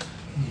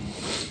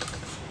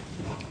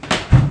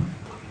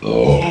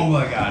 Oh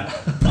my god.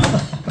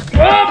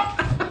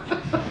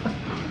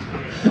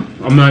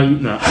 I'm not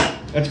eating that.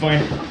 That's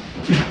fine.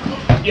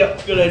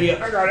 Yep, good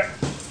idea. I got it.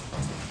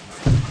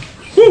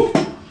 Whew,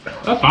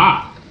 that's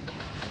hot.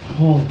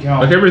 Holy cow.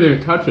 Like everything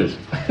it touches.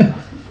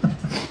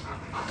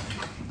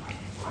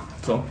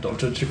 So, don't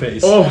touch your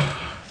face. Oh,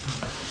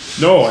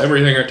 no,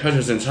 everything it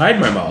touches inside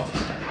my mouth.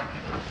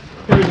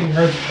 Everything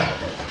hurts.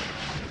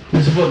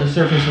 This is what the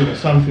surface of the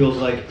sun feels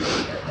like.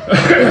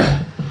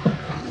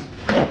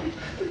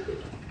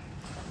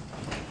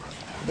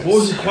 What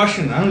was the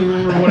question? I don't even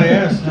remember what I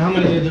asked.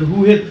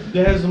 Who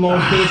has the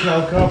most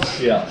HL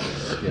cups? Yeah.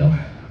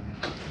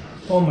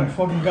 Oh my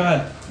fucking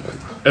god.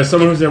 As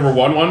someone who's never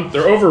won one,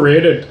 they're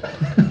overrated.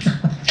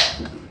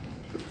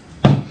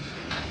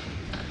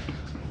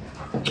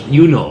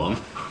 You know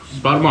them.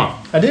 Spot them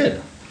off. I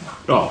did.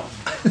 Oh,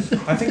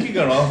 I think you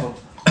got off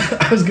of.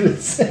 I was gonna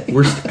say.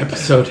 worst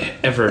episode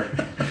ever.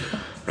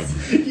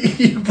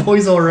 You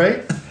boys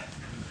alright?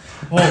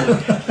 Holy.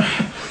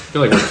 I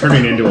feel like we're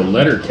turning into a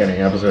letter Kenny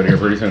episode here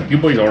pretty soon. You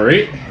boys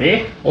alright?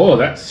 Eh? Oh,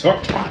 that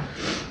sucked.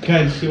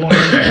 Guys, you want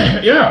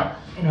to... Yeah,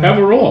 have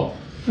a roll.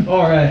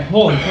 Alright,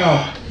 holy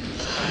cow.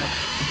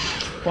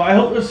 Well, I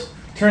hope this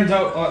turns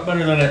out a lot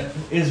better than it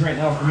is right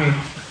now for me.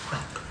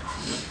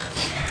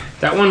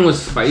 That one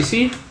was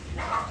spicy.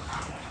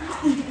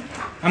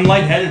 I'm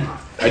lightheaded.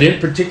 I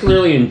didn't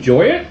particularly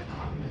enjoy it.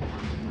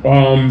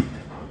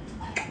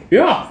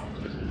 Yeah.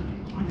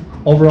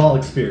 Overall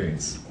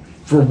experience.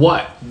 For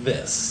what?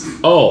 This.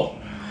 Oh.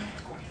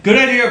 Good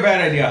idea or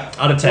bad idea?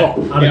 Out of 10.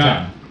 Oh, Out of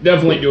yeah. 10.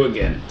 Definitely do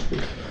again.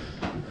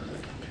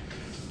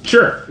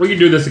 Sure, we can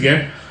do this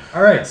again.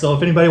 Alright, so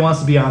if anybody wants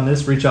to be on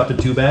this, reach out to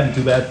Too Bad, and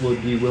Too Bad will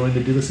be willing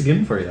to do this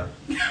again for you.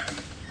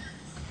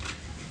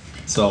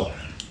 So.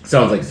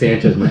 Sounds like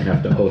Sanchez might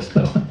have to host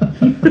though.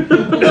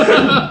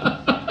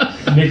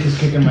 Nick is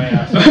kicking my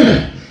ass.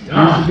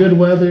 Good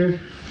weather,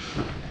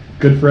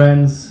 good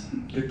friends,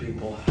 Good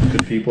people.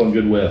 good people, and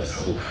good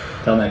whiffs.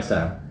 Till next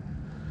time.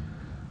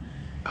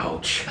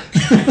 Ouch.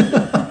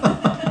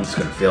 I'm just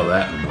gonna feel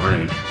that in the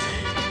morning.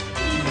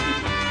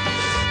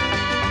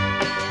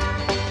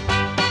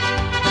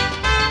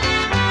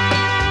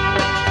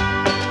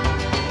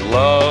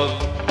 Love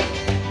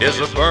is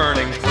a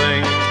burning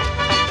thing,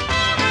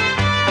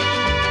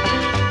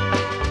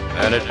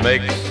 and it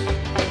makes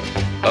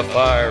a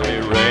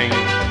fiery ring.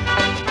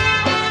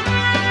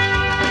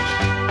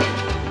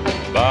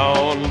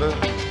 Bound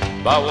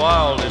by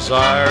wild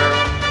desire,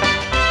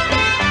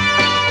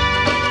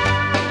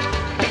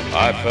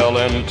 I fell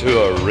into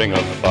a ring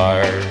of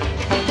fire.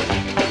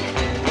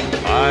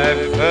 I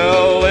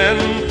fell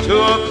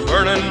into a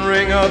burning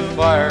ring of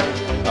fire.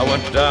 I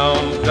went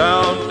down,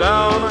 down,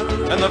 down,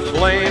 and the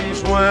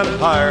flames went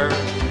higher.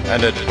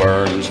 And it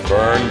burns,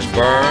 burns,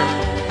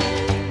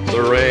 burns,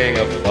 the ring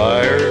of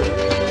fire,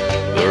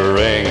 the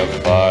ring of